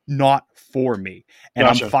not for me. And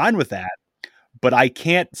Gotcha. I'm fine with that. But I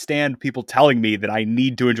can't stand people telling me that I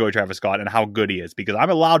need to enjoy Travis Scott and how good he is, because I'm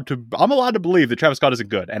allowed to believe that Travis Scott isn't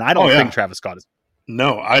good, and I don't think Travis Scott is.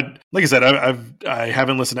 No, like I said, I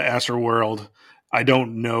haven't listened to Astroworld. I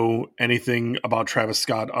don't know anything about Travis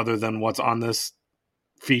Scott other than what's on this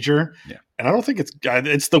feature. Yeah. And I don't think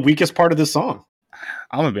it's the weakest part of this song.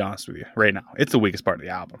 I'm gonna be honest with you right now. It's the weakest part of the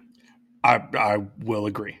album. I will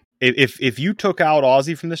agree. If you took out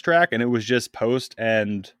Ozzy from this track and it was just Post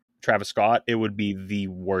and Travis Scott, it would be the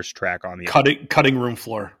worst track on the album. Cutting room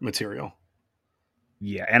floor material.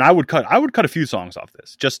 Yeah, and I would cut a few songs off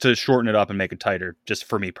this just to shorten it up and make it tighter, just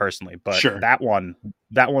for me personally. But Sure. that one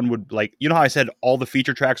would, like, you know how I said all the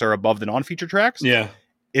feature tracks are above the non-feature tracks? Yeah.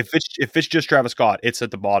 If it's just Travis Scott, it's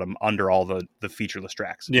at the bottom under all the featureless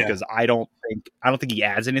tracks. Yeah. Because I don't think he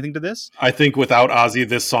adds anything to this. I think without Ozzy,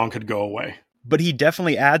 this song could go away. But he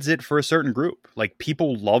definitely adds it for a certain group. Like,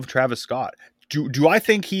 people love Travis Scott. Do I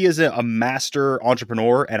think he is a master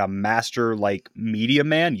entrepreneur and a master, like, media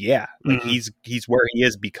man? Yeah. Like, he's where he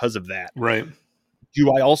is because of that. Right.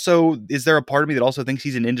 Is there a part of me that also thinks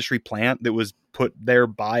he's an industry plant that was put there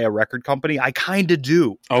by a record company? I kind of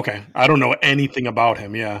do. Okay. I don't know anything about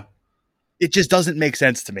him. Yeah. It just doesn't make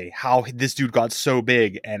sense to me how this dude got so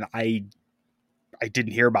big, and I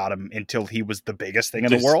didn't hear about him until he was the biggest thing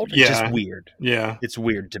in the world. It's just weird. Yeah. It's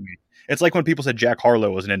weird to me. It's like when people said Jack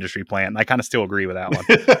Harlow was an industry plant, and I kind of still agree with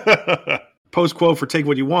that one. Post quote for Take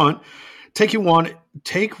What You Want. Take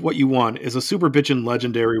What You Want is a super bitchin'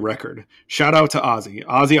 legendary record. Shout out to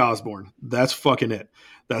Ozzy Osbourne. That's fucking it.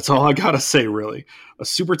 That's all I gotta say, really. A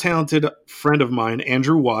super talented friend of mine,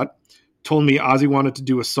 Andrew Watt, told me Ozzy wanted to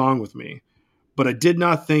do a song with me, but I did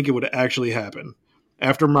not think it would actually happen.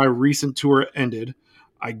 After my recent tour ended,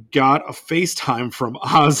 I got a FaceTime from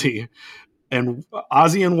Ozzy and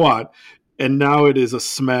Watt, and now it is a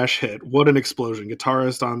smash hit. What an explosion.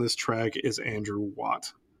 Guitarist on this track is Andrew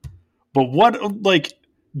Watt. But what, like,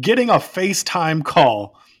 getting a FaceTime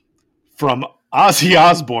call from Ozzy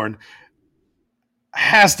Osbourne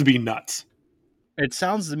has to be nuts. It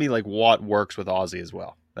sounds to me like Watt works with Ozzy as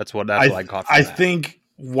well. That's what I caught from I that. think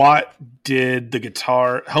Watt did the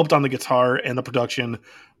guitar, helped on the guitar and the production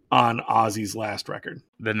on Ozzy's last record.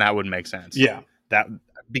 Then that would make sense. Yeah.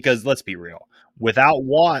 Because let's be real. Without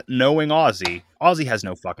Watt knowing Ozzy has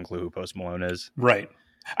no fucking clue who Post Malone is. Right.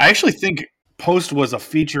 I actually think Post was a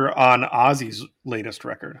feature on Ozzy's latest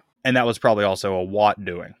record. And that was probably also a Watt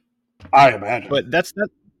doing. I imagine. But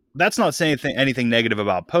that's not saying anything negative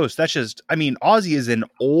about Post. That's just, I mean, Ozzy is an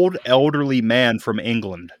old, elderly man from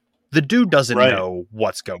England. The dude doesn't know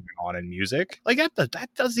what's going on in music. Like,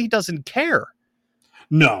 he doesn't care.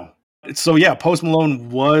 No. So, yeah, Post Malone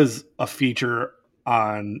was a feature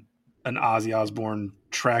on an Ozzy Osbourne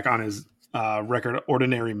track on his record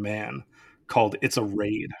Ordinary Man called It's a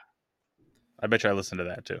Raid. I bet you I listened to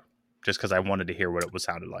that too, just because I wanted to hear what it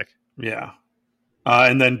sounded like. Yeah.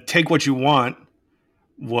 And then Take What You Want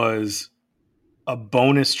was a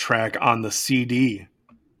bonus track on the CD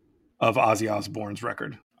of Ozzy Osbourne's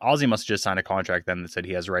record. Ozzy must have just signed a contract then that said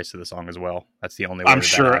he has rights to the song as well. That's the only way.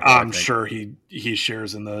 I'm sure he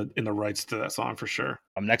shares in the rights to that song for sure.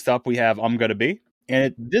 Next up we have I'm Gonna Be.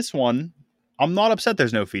 And this one, I'm not upset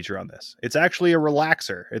there's no feature on this. It's actually a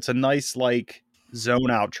relaxer. It's a nice, like, zone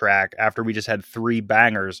out track after we just had 3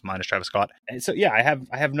 bangers minus Travis Scott. And so yeah,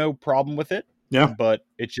 I have no problem with it. Yeah. But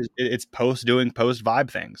it's Post doing Post vibe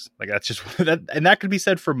things. Like that's just that, and that could be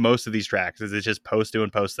said for most of these tracks. Is it's just Post doing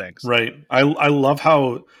Post things. Right. I love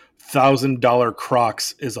how $1,000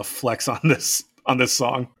 Crocs is a flex on this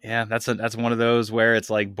song. Yeah, that's one of those where it's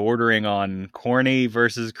like bordering on corny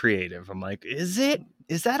versus creative. I'm like, is it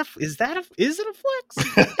a flex? Is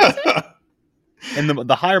it? And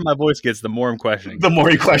the higher my voice gets, the more I'm questioning. The more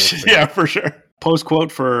you question, yeah, for sure. Post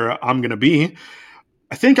quote for I'm Gonna Be.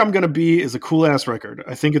 I think I'm Gonna Be is a cool ass record.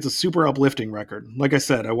 I think it's a super uplifting record. Like I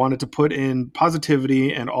said, I wanted to put in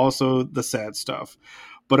positivity and also the sad stuff.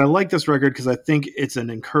 But I like this record because I think it's an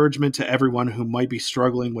encouragement to everyone who might be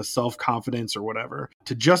struggling with self-confidence or whatever,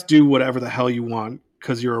 to just do whatever the hell you want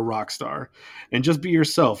because you're a rock star, and just be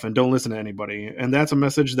yourself and don't listen to anybody. And that's a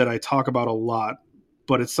message that I talk about a lot,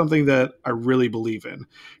 but it's something that I really believe in,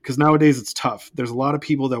 because nowadays it's tough. There's a lot of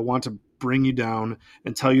people that want to bring you down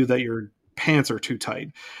and tell you that your pants are too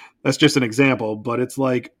tight. That's just an example, but it's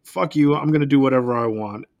like, fuck you, I'm going to do whatever I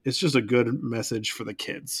want. It's just a good message for the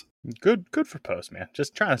kids. Good for Post, man.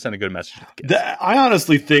 Just trying to send a good message to the kids. I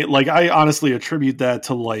honestly attribute that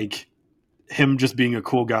to like him just being a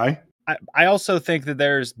cool guy. I also think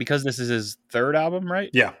that because this is his third album,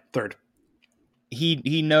 right? Yeah, third.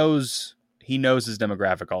 He knows his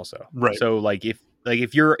demographic also. Right. So like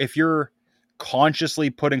if you're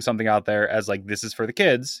consciously putting something out there as like, this is for the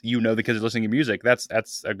kids, the kids are listening to music, that's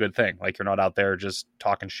a good thing. Like you're not out there just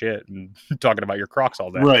talking shit and talking about your Crocs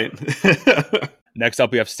all day. Right. Next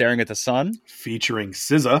up we have Staring at the Sun featuring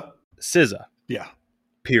SZA. Yeah.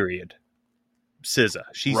 Period. SZA.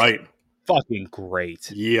 She's right. Fucking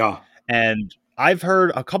great. Yeah. And I've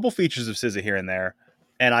heard a couple features of SZA here and there,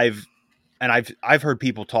 and I've heard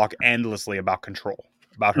people talk endlessly about Control,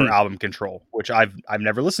 about her album Control, which I've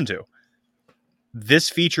never listened to. This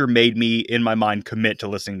feature made me, in my mind, commit to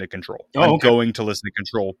listening to Control. I'm going to listen to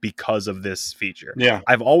Control because of this feature. Yeah.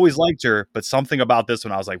 I've always liked her, but something about this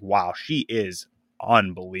one, I was like, wow, she is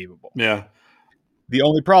unbelievable. Yeah. The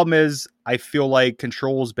only problem is I feel like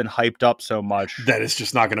Control's been hyped up so much that it's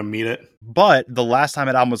just not going to meet it. But the last time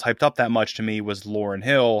an album was hyped up that much to me was Lauryn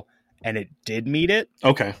Hill, and it did meet it.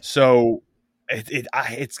 Okay. So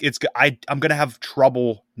I'm gonna have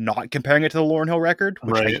trouble not comparing it to the Lauryn Hill record,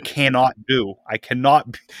 which I cannot do. I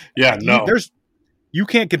cannot. Yeah, no. You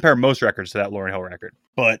can't compare most records to that Lauryn Hill record.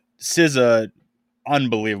 But SZA,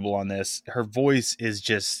 unbelievable on this. Her voice is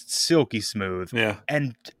just silky smooth. Yeah.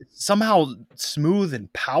 And somehow smooth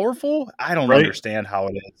and powerful. I don't understand how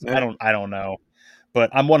it is. Yeah. I don't know. But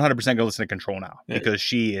I'm 100% gonna listen to Control now because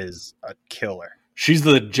she is a killer. She's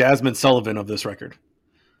the Jasmine Sullivan of this record.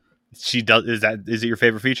 She does. Is it your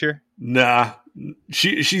favorite feature? Nah,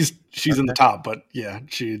 she's in the top, but yeah,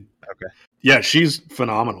 she's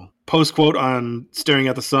phenomenal. Post quote on Staring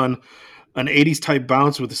at the Sun: an 80s type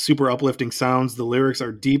bounce with super uplifting sounds. The lyrics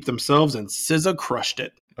are deep themselves, and SZA crushed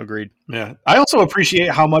it. Agreed. Yeah, I also appreciate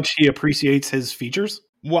how much he appreciates his features.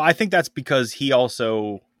 Well, I think that's because he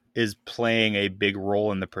also is playing a big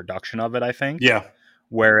role in the production of it. I think. Yeah.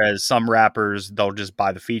 Whereas some rappers, they'll just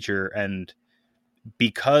buy the feature, and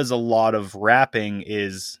because a lot of rapping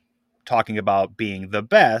is talking about being the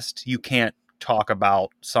best, you can't talk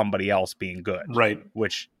about somebody else being good. Right.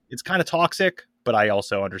 Which it's kind of toxic, but I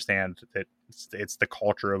also understand that it's the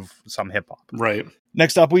culture of some hip hop. Right.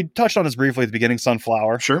 Next up, we touched on this briefly at the beginning,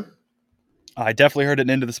 Sunflower. Sure. I definitely heard it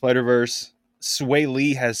in Into the Spider-Verse. Sway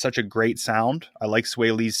Lee has such a great sound. I like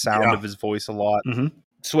Sway Lee's sound of his voice a lot. Mm-hmm.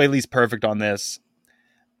 Sway Lee's perfect on this.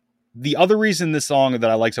 The other reason this song that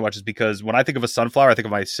I like so much is because when I think of a sunflower, I think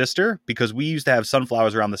of my sister, because we used to have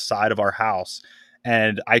sunflowers around the side of our house.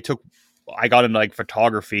 And I got into like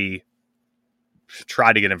photography,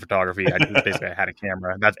 tried to get into photography. I had a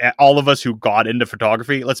camera. That's all of us who got into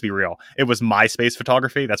photography. Let's be real. It was MySpace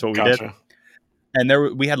photography. That's what we did.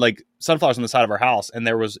 And we had like sunflowers on the side of our house. And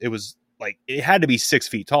it was like, it had to be 6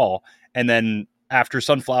 feet tall. And then after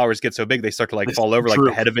sunflowers get so big, they start to like fall over, like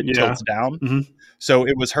the head of it tilts down. Mm-hmm. So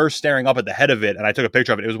it was her staring up at the head of it, and I took a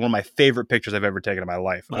picture of it. It was one of my favorite pictures I've ever taken in my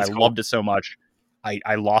life. And I loved it so much.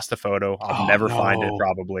 I lost the photo. I'll never find it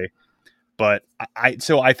probably. But I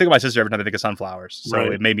think of my sister every time I think of sunflowers.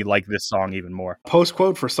 So it made me like this song even more. Post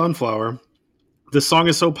quote for Sunflower: this song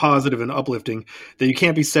is so positive and uplifting that you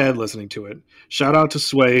can't be sad listening to it. Shout out to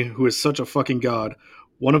Sway, who is such a fucking god.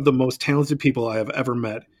 One of the most talented people I have ever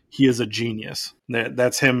met. He is a genius.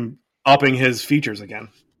 That's him upping his features again.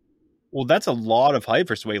 Well, that's a lot of hype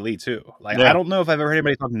for Sway Lee, too. Like, I don't know if I've ever heard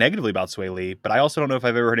anybody talk negatively about Sway Lee, but I also don't know if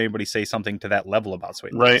I've ever heard anybody say something to that level about Sway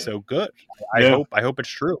Lee. Right. So good. I hope it's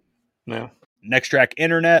true. Yeah. Next track,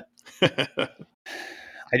 Internet.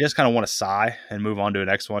 I just kind of want to sigh and move on to the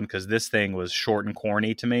next one because this thing was short and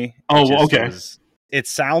corny to me. Okay. It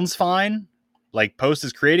sounds fine. Like Post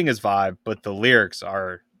is creating his vibe, but the lyrics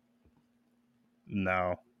are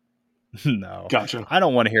no. Gotcha. I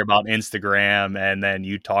don't want to hear about Instagram and then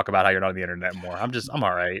you talk about how you're not on the internet more. I'm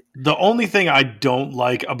all right. The only thing I don't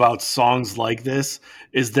like about songs like this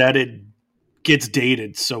is that it gets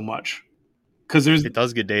dated so much. Because it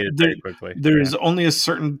does get dated very quickly. There's only a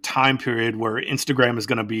certain time period where Instagram is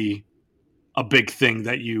going to be a big thing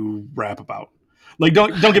that you rap about. Like,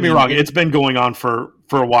 don't get me wrong, it's been going on for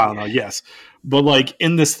a while now, yes. But like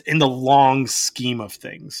in the long scheme of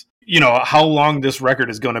things, you know, how long this record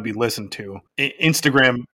is going to be listened to,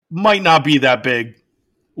 Instagram might not be that big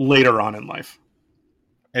later on in life.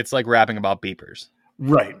 It's like rapping about beepers.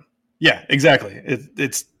 Right. Yeah, exactly.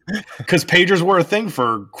 It's because pagers were a thing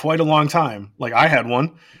for quite a long time. Like I had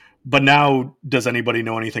one, but now does anybody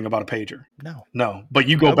know anything about a pager? No. But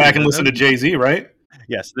you go back and listen to Jay-Z, right?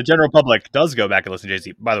 Yes, the general public does go back and listen to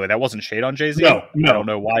Jay-Z. By the way, that wasn't shade on Jay-Z. No. I don't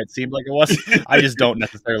know why it seemed like it was. I just don't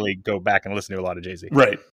necessarily go back and listen to a lot of Jay-Z.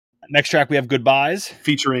 Right. Next track, we have Goodbyes.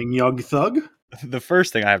 Featuring Young Thug. The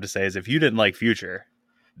first thing I have to say is if you didn't like Future,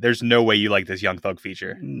 there's no way you like this Young Thug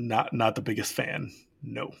feature. Not the biggest fan.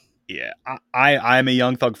 No. Yeah, I'm a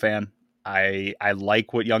Young Thug fan. I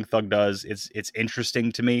like what Young Thug does. It's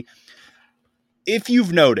interesting to me. If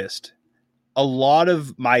you've noticed, a lot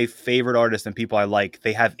of my favorite artists and people I like,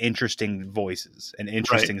 they have interesting voices and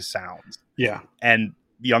interesting sounds. Yeah. And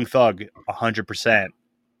Young Thug 100%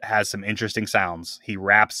 has some interesting sounds. He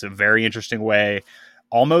raps a very interesting way,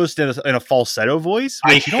 almost in a falsetto voice.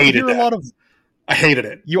 I hated that. I hated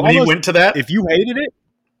it. When he went to that? If you hated it,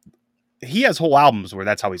 he has whole albums where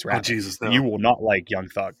that's how he's rapping. Oh, Jesus, no. You will not like Young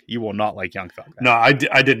Thug. No, I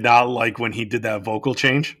did not like when he did that vocal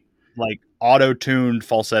change. Like auto-tuned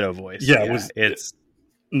falsetto voice. Yeah,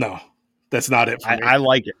 no, that's not it for me. I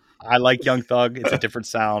like it. I like Young Thug. It's a different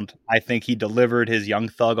sound. I think he delivered his Young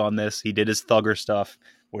Thug on this. He did his thugger stuff,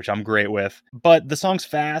 which I'm great with. But the song's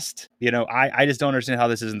fast. You know, I just don't understand how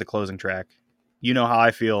this isn't the closing track. You know how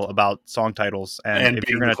I feel about song titles. And if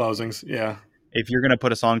being the closings, yeah. If you're going to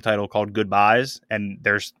put a song title called Goodbyes and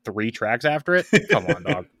there's 3 tracks after it, come on,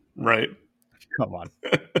 dog. Right. Come on.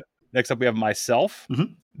 Next up, we have Myself.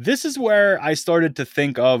 Mm-hmm. This is where I started to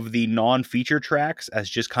think of the non-feature tracks as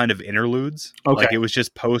just kind of interludes. Okay. Like it was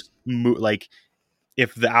just like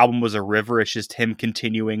if the album was a river, it's just him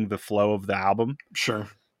continuing the flow of the album. Sure.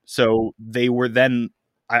 So they were then,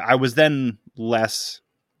 I was then less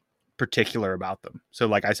particular about them. So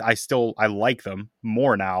like I like them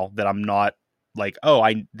more now that I'm not like,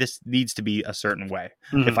 this needs to be a certain way.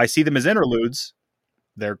 Mm-hmm. If I see them as interludes,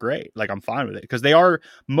 they're great. Like I'm fine with it because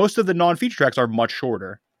most of the non-feature tracks are much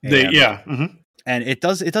shorter. Mm-hmm. And it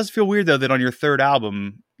does feel weird though that on your third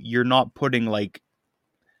album you're not putting, like,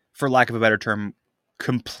 for lack of a better term,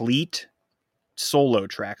 complete solo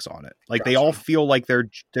tracks on it. Like They all feel like they're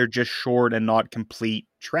just short and not complete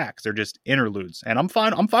tracks. They're just interludes, and I'm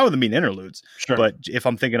fine with them being interludes. Sure. But if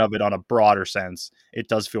I'm thinking of it on a broader sense, it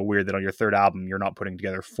does feel weird that on your third album you're not putting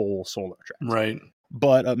together full solo tracks. Right.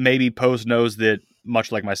 But maybe Post knows that,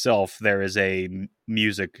 much like myself, there is a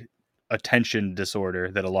music attention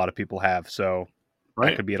disorder that a lot of people have. So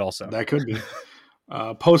that could be it also. That could be.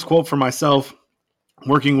 Post quote for myself: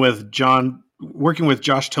 working with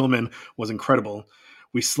Josh Tillman was incredible.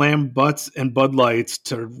 We slammed butts and Bud Lights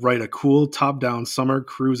to write a cool top-down summer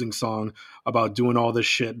cruising song about doing all this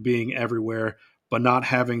shit, being everywhere, but not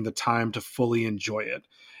having the time to fully enjoy it.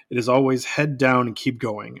 It is always head down and keep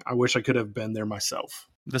going. I wish I could have been there myself.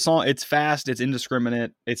 The song, it's fast, it's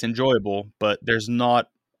indiscriminate, it's enjoyable, but there's not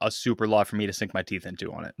a super lot for me to sink my teeth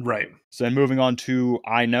into on it. Right. So then moving on to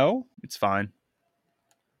I Know, it's fine.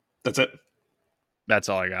 That's it. That's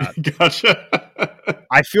all I got. Gotcha.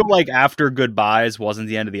 I feel like after Goodbyes wasn't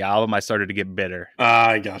the end of the album, I started to get bitter.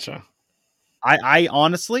 I gotcha. I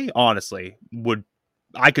honestly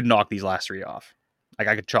I could knock these last 3 off. Like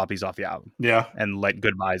I could chop these off the album. Yeah. And let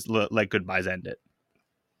Goodbyes end it.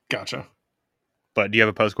 Gotcha. But do you have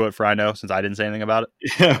a post quote for I Know, since I didn't say anything about it?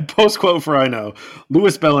 Yeah, post quote for I Know.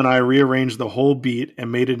 Louis Bell and I rearranged the whole beat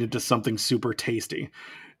and made it into something super tasty.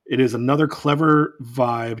 It is another clever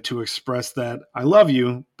vibe to express that I love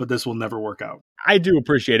you, but this will never work out. I do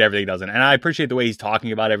appreciate everything he does, and I appreciate the way he's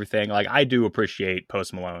talking about everything. Like I do appreciate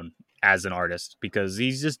Post Malone as an artist because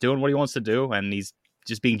he's just doing what he wants to do, and he's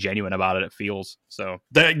just being genuine about it. It feels so.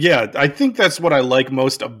 I think that's what I like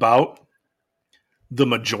most about the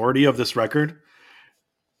majority of this record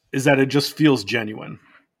is that it just feels genuine.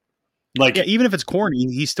 Like, yeah, even if it's corny,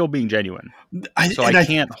 he's still being genuine. I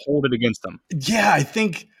can't hold it against him. Yeah, I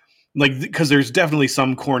think like because there's definitely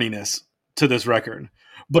some corniness to this record,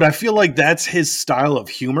 but I feel like that's his style of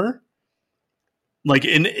humor. Like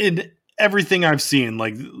in everything I've seen,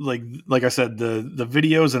 like I said, the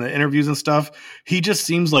videos and the interviews and stuff, he just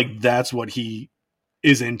seems like that's what he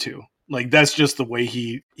is into. Like that's just the way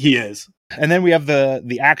he is. And then we have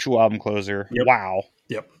the actual album closer. Yep. Wow.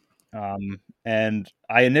 Yep. And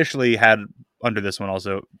I initially had under this one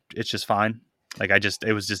also, it's just fine. Like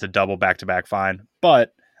it was just a double back-to-back fine.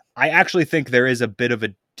 But I actually think there is a bit of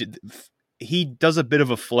he does a bit of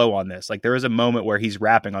a flow on this. Like there is a moment where he's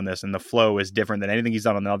rapping on this and the flow is different than anything he's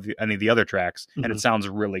done on any of the other tracks. And it sounds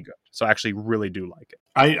really good. So I actually really do like it.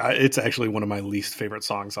 It's actually one of my least favorite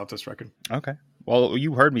songs off this record. Okay. Well,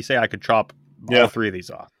 you heard me say I could chop all three of these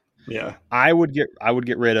off. Yeah. I would get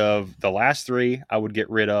rid of the last three. I would get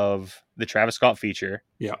rid of the Travis Scott feature.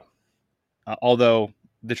 Yeah. Although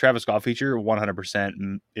the Travis Scott feature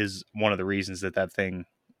 100% is one of the reasons that thing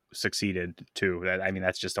succeeded too.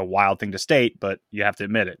 That's just a wild thing to state, but you have to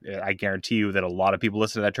admit it. I guarantee you that a lot of people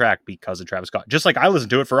listen to that track because of Travis Scott, just like I listened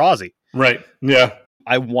to it for Ozzy. Right. Yeah.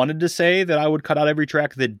 I wanted to say that I would cut out every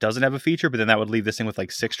track that doesn't have a feature, but then that would leave this thing with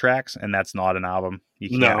like 6 tracks, and that's not an album.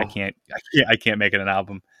 I can't make it an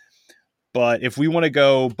album. But if we want to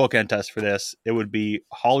go bookend test for this, it would be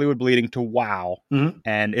Hollywood Bleeding to Wow,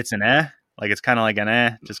 and it's an like it's kind of like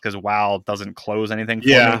an just because Wow doesn't close anything for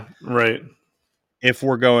me. Right. If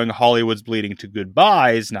we're going Hollywood's Bleeding to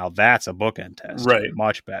Goodbyes, now that's a bookend test. Right.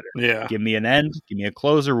 Much better. Yeah. Give me an end. Give me a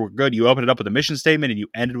closer. We're good. You open it up with a mission statement and you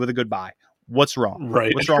ended with a goodbye. What's wrong?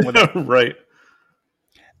 Right. What's wrong with it? Right.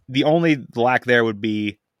 The only lack there would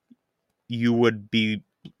be you would be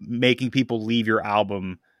making people leave your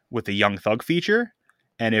album with a Young Thug feature.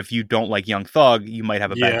 And if you don't like Young Thug, you might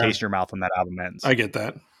have a bad taste in your mouth when that album ends. I get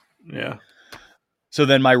that. Yeah. So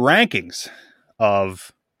then my rankings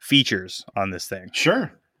of features on this thing.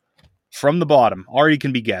 Sure. From the bottom, already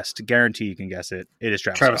can be guessed. Guarantee you can guess it. It is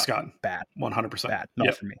Travis Scott. Bad. 100%. Bad.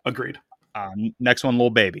 Not for me. Agreed. Next one, Lil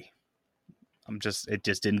Baby. It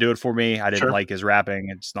just didn't do it for me. I didn't like his rapping.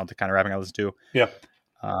 It's not the kind of rapping I listen to. Yeah.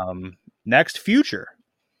 Next, Future.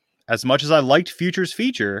 As much as I liked Future's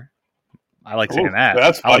feature, I like saying that.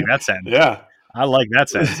 That's fun. I like that sentence. Yeah. I like that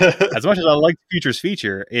sentence. As much as I liked Future's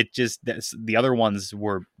feature, the other ones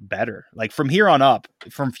were better. Like from here on up,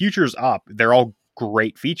 from Future's up, they're all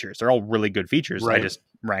great features. They're all really good features. Right. I just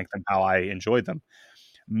rank them how I enjoyed them.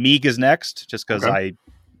 Meek is next, just because I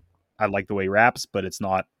like the way he raps, but it's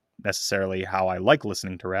not necessarily how I like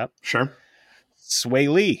listening to rap. Sure. Sway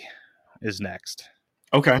Lee is next.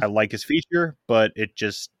 Okay. I like his feature, but it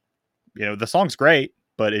just, the song's great,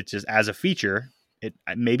 but it just, as a feature,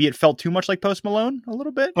 maybe it felt too much like Post Malone a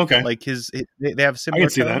little bit. Okay. Like they have similar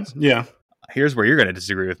tones. I can see that. Yeah. Here's where you're going to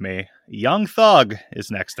disagree with me. Young Thug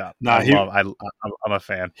is next up. I'm a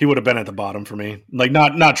fan. He would have been at the bottom for me. Like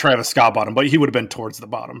not Travis Scott bottom, but he would have been towards the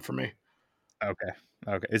bottom for me.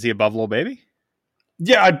 Okay. Is he above Lil Baby?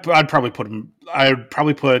 Yeah, I'd probably put him. I'd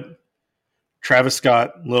probably put Travis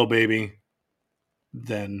Scott, Lil Baby,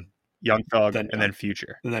 then Young Thug, and then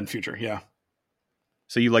Future. And then Future, yeah.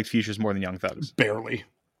 So you liked Futures more than Young Thugs? Barely.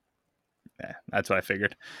 Yeah, that's what I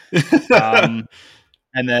figured.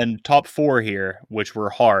 And then top 4 here, which were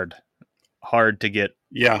hard to get.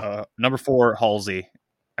 Yeah. Number 4, Halsey.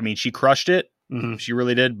 I mean, she crushed it. Mm-hmm. She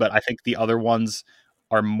really did. But I think the other ones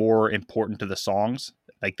are more important to the songs.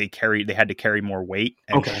 Like they had to carry more weight,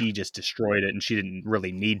 and she just destroyed it. And she didn't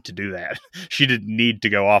really need to do that. She didn't need to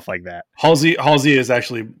go off like that. Halsey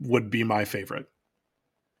would be my favorite.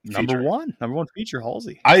 Number one feature,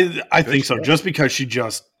 Halsey. I think so. Just because she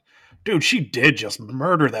did just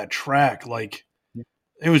murder that track. Like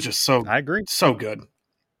it was just so. I agree. So good.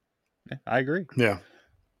 Yeah, I agree. Yeah.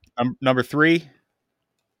 Number 3,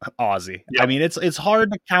 Ozzy. Yep. I mean, it's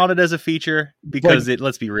hard to count it as a feature because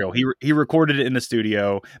let's be real. He recorded it in the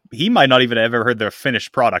studio. He might not even have ever heard the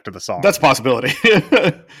finished product of the song. That's a possibility.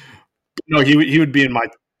 No, he would be in my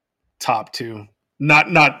top 2. Not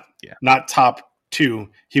top 2.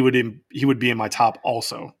 He would be in my top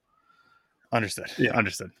also. Understood. Yeah.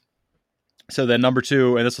 Understood. So then number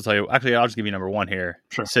 2, and this will tell you. Actually, I'll just give you number 1 here.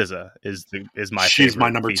 Sure. SZA is my. She's my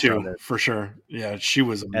number 2 for sure. Yeah, she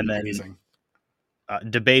was amazing. And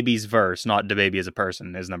then, DaBaby's verse, not DaBaby as a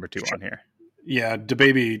person, is number 2 on here. Yeah,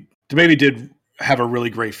 DaBaby did have a really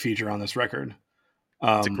great feature on this record.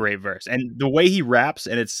 It's a great verse, and the way he raps,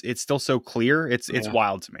 and it's still so clear. It's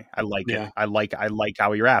wild to me. I like it. I like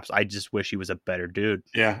how he raps. I just wish he was a better dude.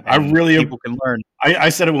 Yeah, and people can learn. I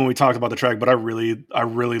said it when we talked about the track, but I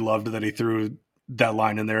really loved that he threw that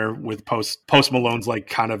line in there with Post Malone's like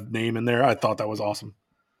kind of name in there. I thought that was awesome.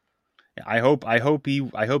 I hope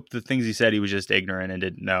the things he said he was just ignorant and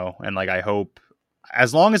didn't know. And like, I hope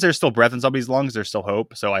as long as there's still breath in somebody, as long as there's still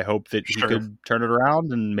hope. So I hope that he could turn it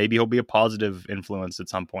around and maybe he'll be a positive influence at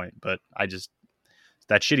some point. But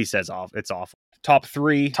that shit he says it's awful. Top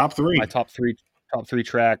three. My top three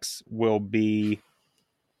tracks will be.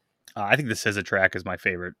 I think the SZA track is my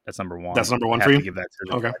favorite. That's number one. That's number one for you? To give that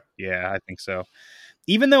SZA okay. track. Yeah, I think so.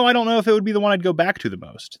 Even though I don't know if it would be the one I'd go back to the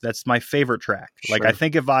most. That's my favorite track. Sure. Like, I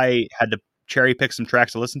think if I had to cherry pick some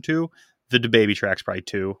tracks to listen to, the DaBaby track's probably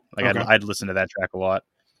 2. Like, okay. I'd listen to that track a lot.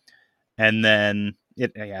 And then,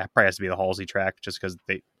 it probably has to be the Halsey track just because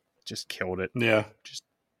they just killed it. Yeah. Just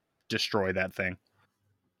destroy that thing.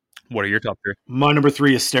 What are your top 3? My number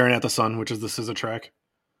 3 is Staring at the Sun, which is the SZA track.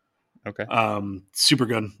 Okay. Super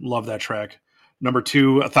good. Love that track. Number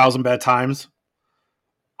 2, 1,000 Bad Times.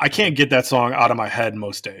 I can't get that song out of my head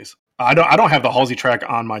most days. I don't have the Halsey track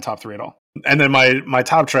on my top 3 at all. And then my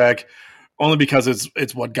top track, only because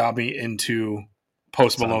it's what got me into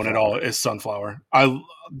Post Malone at all, is Sunflower.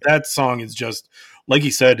 That song is just, like you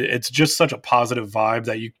said, it's just such a positive vibe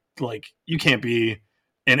that you can't be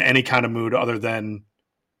in any kind of mood other than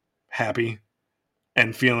happy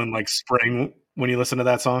and feeling like spring when you listen to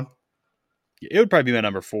that song. It would probably be my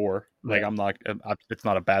number 4. Like, Yeah. It's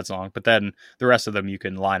not a bad song, but then the rest of them, you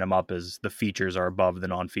can line them up as the features are above the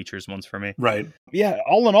non-features ones for me. Right. Yeah.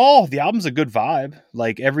 All in all, the album's a good vibe.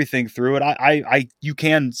 Like, everything through it, you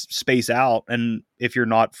can space out. And if you're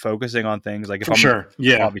not focusing on things, like if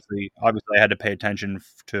obviously I had to pay attention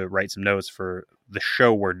to write some notes for the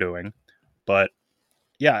show we're doing, but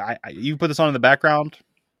yeah, you put this on in the background,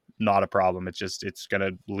 not a problem. It's going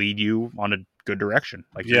to lead you on a good direction.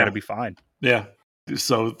 Like, you're going to be fine. Yeah.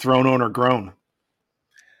 So thrown on or grown?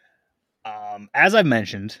 As I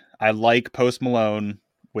mentioned, I like Post Malone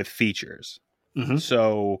with features. Mm-hmm.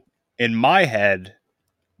 So in my head,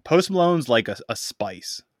 Post Malone's like a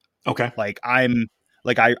spice. Okay. Like,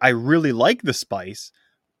 I really like the spice,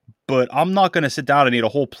 but I'm not going to sit down and eat a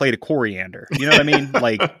whole plate of coriander. You know what I mean?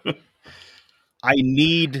 Like,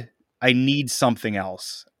 I need something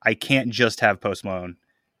else. I can't just have Post Malone.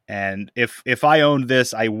 And if I owned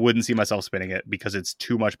this, I wouldn't see myself spinning it because it's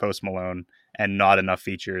too much Post Malone and not enough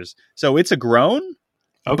features. So it's a groan,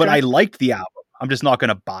 but I liked the album. I'm just not going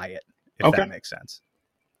to buy it, if that makes sense.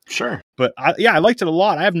 Sure. But I liked it a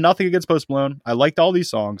lot. I have nothing against Post Malone. I liked all these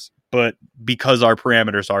songs, but because our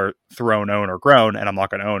parameters are thrown, own, or grown, and I'm not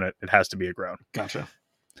going to own it, it has to be a groan. Gotcha.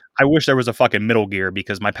 I wish there was a fucking middle gear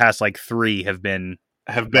because my past 3 have been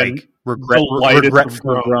like regretful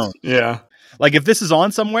groans. Yeah. Like, if this is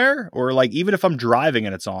on somewhere, or like even if I'm driving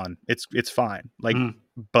and it's on, it's fine. Like,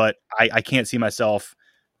 but I can't see myself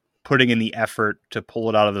putting in the effort to pull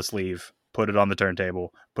it out of the sleeve, put it on the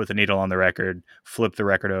turntable, put the needle on the record, flip the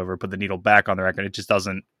record over, put the needle back on the record. It just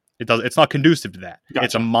doesn't. It's not conducive to that. Gotcha.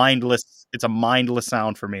 It's a mindless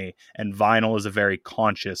sound for me, and vinyl is a very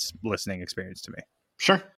conscious listening experience to me.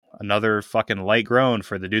 Sure. Another fucking light groan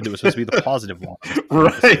for the dude that was supposed to be the positive one.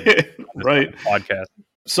 Right. Podcast.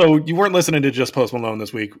 So you weren't listening to just Post Malone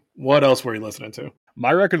this week. What else were you listening to?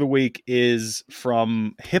 My record of the week is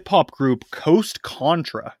from hip-hop group Coast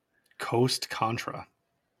Contra. Coast Contra.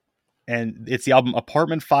 And it's the album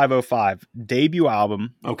Apartment 505, debut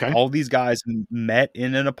album. Okay. All these guys met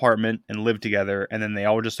in an apartment and lived together, and then they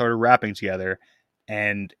all just started rapping together.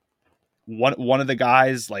 And one of the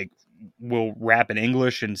guys will rap in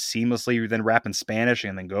English and seamlessly then rap in Spanish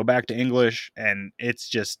and then go back to English, and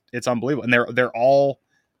it's unbelievable. And they're all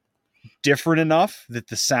different enough that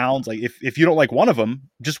the sounds, like, if you don't like one of them,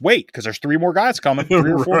 just wait, because there's 3 more guys coming,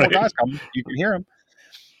 3 or 4 more guys coming. You can hear them.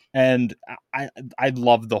 And I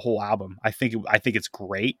love the whole album. I think it's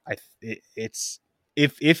great. It's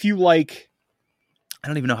if you like, I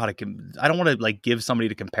don't even know how to. I don't want to like give somebody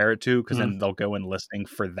to compare it to, because then they'll go in listening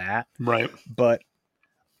for that. Right. But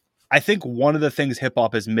I think one of the things hip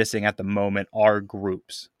hop is missing at the moment are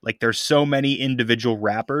groups. Like, there's so many individual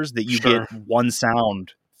rappers that you get one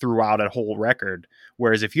sound throughout a whole record.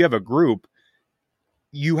 Whereas if you have a group,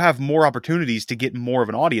 you have more opportunities to get more of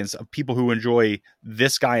an audience of people who enjoy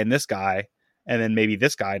this guy, and then maybe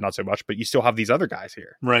this guy, not so much, but you still have these other guys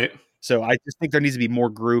here. Right. So I just think there needs to be more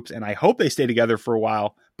groups, and I hope they stay together for a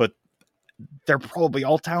while, but they're probably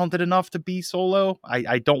all talented enough to be solo.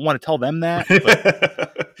 I don't want to tell them that,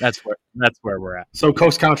 but that's where we're at. So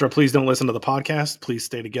Coast Contra, please don't listen to the podcast. Please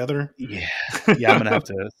stay together. Yeah. I'm gonna have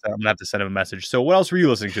to send him a message. So what else were you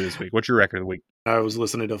listening to this week? What's your record of the week? I was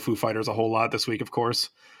listening to Foo Fighters a whole lot this week, of course.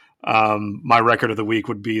 My record of the week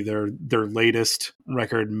would be their latest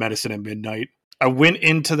record, Medicine at Midnight. I went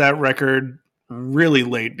into that record really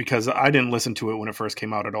late because I didn't listen to it when it first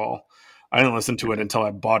came out at all. I didn't listen to it until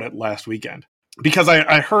I bought it last weekend because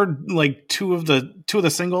I heard like two of the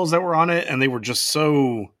singles that were on it, and they were just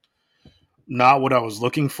so not what I was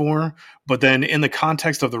looking for. But then in the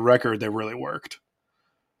context of the record, they really worked.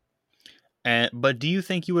 But do you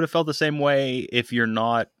think you would have felt the same way if you're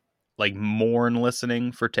not like mourn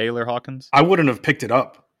listening for Taylor Hawkins? I wouldn't have picked it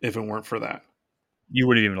up if it weren't for that. You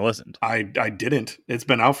wouldn't even have listened. I didn't. It's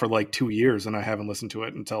been out for like 2 years, and I haven't listened to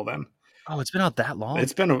it until then. Oh, it's been out that long?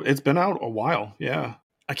 It's been out a while. Yeah,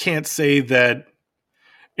 I can't say that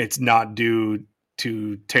it's not due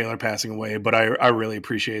to Taylor passing away, but I really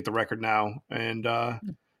appreciate the record now, and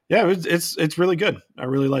it's really good. I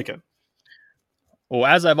really like it. Well,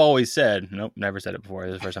 as I've always said, nope, never said it before.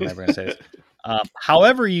 This is the first time I'm ever going to say this.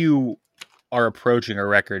 However you are approaching a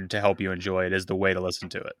record to help you enjoy it is the way to listen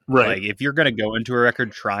to it. Right. Like if you're going to go into a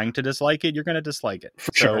record trying to dislike it, you're going to dislike it.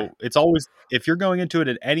 For so sure. It's always, if you're going into it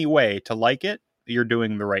in any way to like it, you're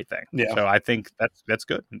doing the right thing. Yeah. So I think that's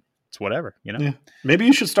good. It's whatever, you know? Yeah. Maybe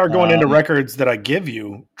you should start going into records that I give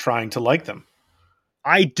you trying to like them.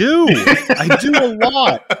 I do. I do a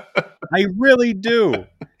lot. I really do.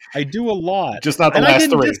 I do a lot. Just not the and last I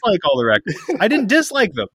didn't three. dislike all the records. I didn't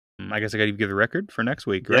dislike them. I guess I got to give the record for next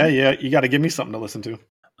week, right? Yeah. You got to give me something to listen to.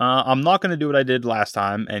 I'm not going to do what I did last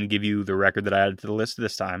time and give you the record that I added to the list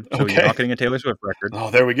this time. So Okay. You're not getting a Taylor Swift record. Oh,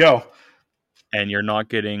 there we go. And you're not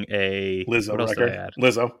getting a Lizzo what else record. did I add?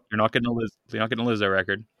 Lizzo. You're not getting a Lizzo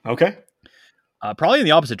record. Okay. Probably in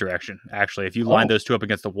the opposite direction, actually. If you line Oh. those two up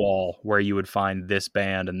against the wall, where you would find this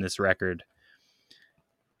band and this record,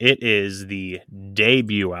 it is the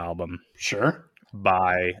debut album Sure.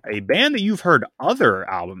 by a band that you've heard other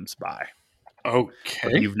albums by. Okay.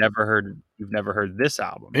 But you've never heard this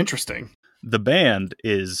album. Interesting. The band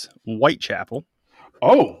is Whitechapel.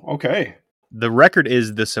 Oh, okay. The record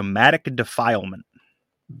is The Somatic Defilement.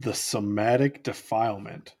 The Somatic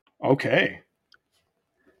Defilement. Okay.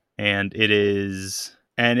 And it's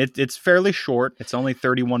fairly short. It's only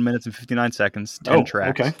 31 minutes and 59 seconds, 10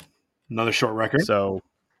 tracks. Okay. Another short record. So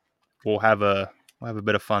we'll have a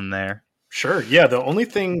bit of fun there. Sure. Yeah. The only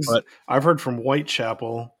things I've heard from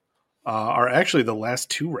Whitechapel are actually the last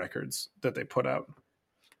two records that they put out.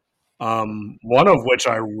 One of which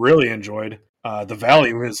I really enjoyed. The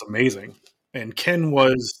Value is amazing. And Ken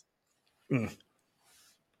was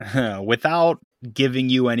Without giving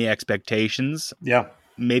you any expectations. Yeah.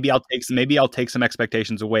 Maybe I'll take some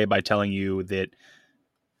expectations away by telling you that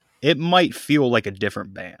it might feel like a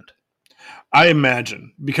different band. I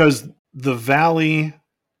imagine, because the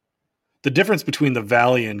difference between the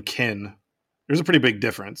Valley and Kin, there's a pretty big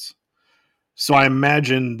difference. So I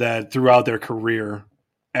imagine that throughout their career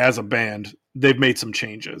as a band, they've made some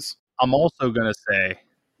changes. I'm also going to say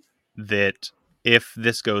that if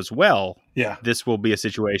this goes well, this will be a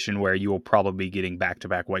situation where you will probably be getting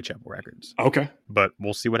back-to-back Whitechapel records. Okay. But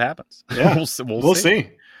we'll see what happens. Yeah. we'll see.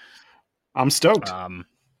 I'm stoked.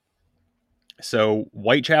 So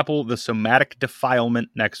Whitechapel, The Somatic Defilement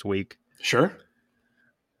next week. Sure.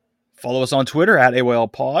 Follow us on Twitter at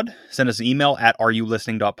AOLPod. Send us an email at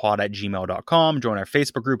areyoulistening.pod@gmail.com. Join our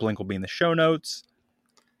Facebook group. Link will be in the show notes.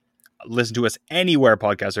 Listen to us anywhere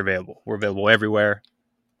podcasts are available. We're available everywhere.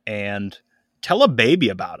 And tell a baby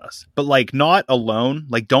about us. But, like, not alone.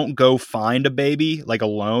 Like, don't go find a baby, like,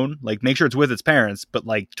 alone. Like, make sure it's with its parents. But,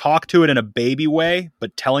 like, talk to it in a baby way,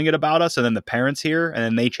 but telling it about us, and then the parents hear, and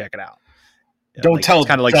then they check it out. Don't tell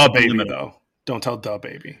kind of like Da Baby, though. Don't tell Da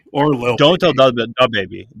Baby. Or Lil Don't Baby. tell Da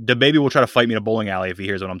Baby. Da Baby will try to fight me in a bowling alley if he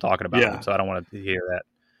hears what I'm talking about. Yeah. So I don't want to hear that.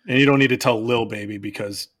 And you don't need to tell Lil Baby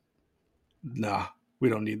because, nah, we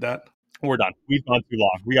don't need that. We're done. We've gone too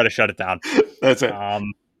long. We got to shut it down. That's it.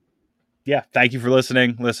 Yeah. Thank you for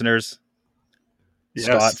listening, listeners. Yes.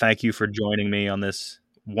 Scott, thank you for joining me on this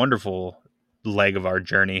wonderful leg of our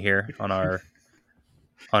journey here on our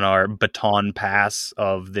baton pass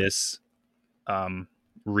of this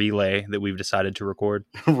relay that we've decided to record.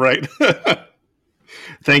 Right.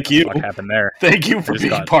 Thank you. What happened there? Thank you for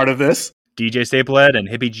being part of this. DJ Staplehead and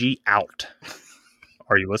Hippie G out.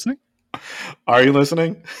 Are you listening? Are you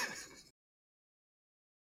listening?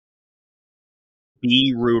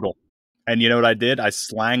 Be Roodle. And you know what I did? I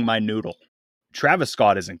slang my noodle. Travis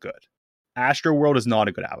Scott isn't good. Astroworld is not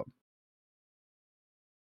a good album.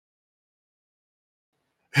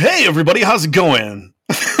 Hey, everybody. How's it going?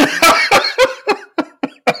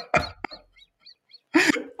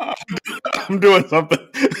 I'm doing something.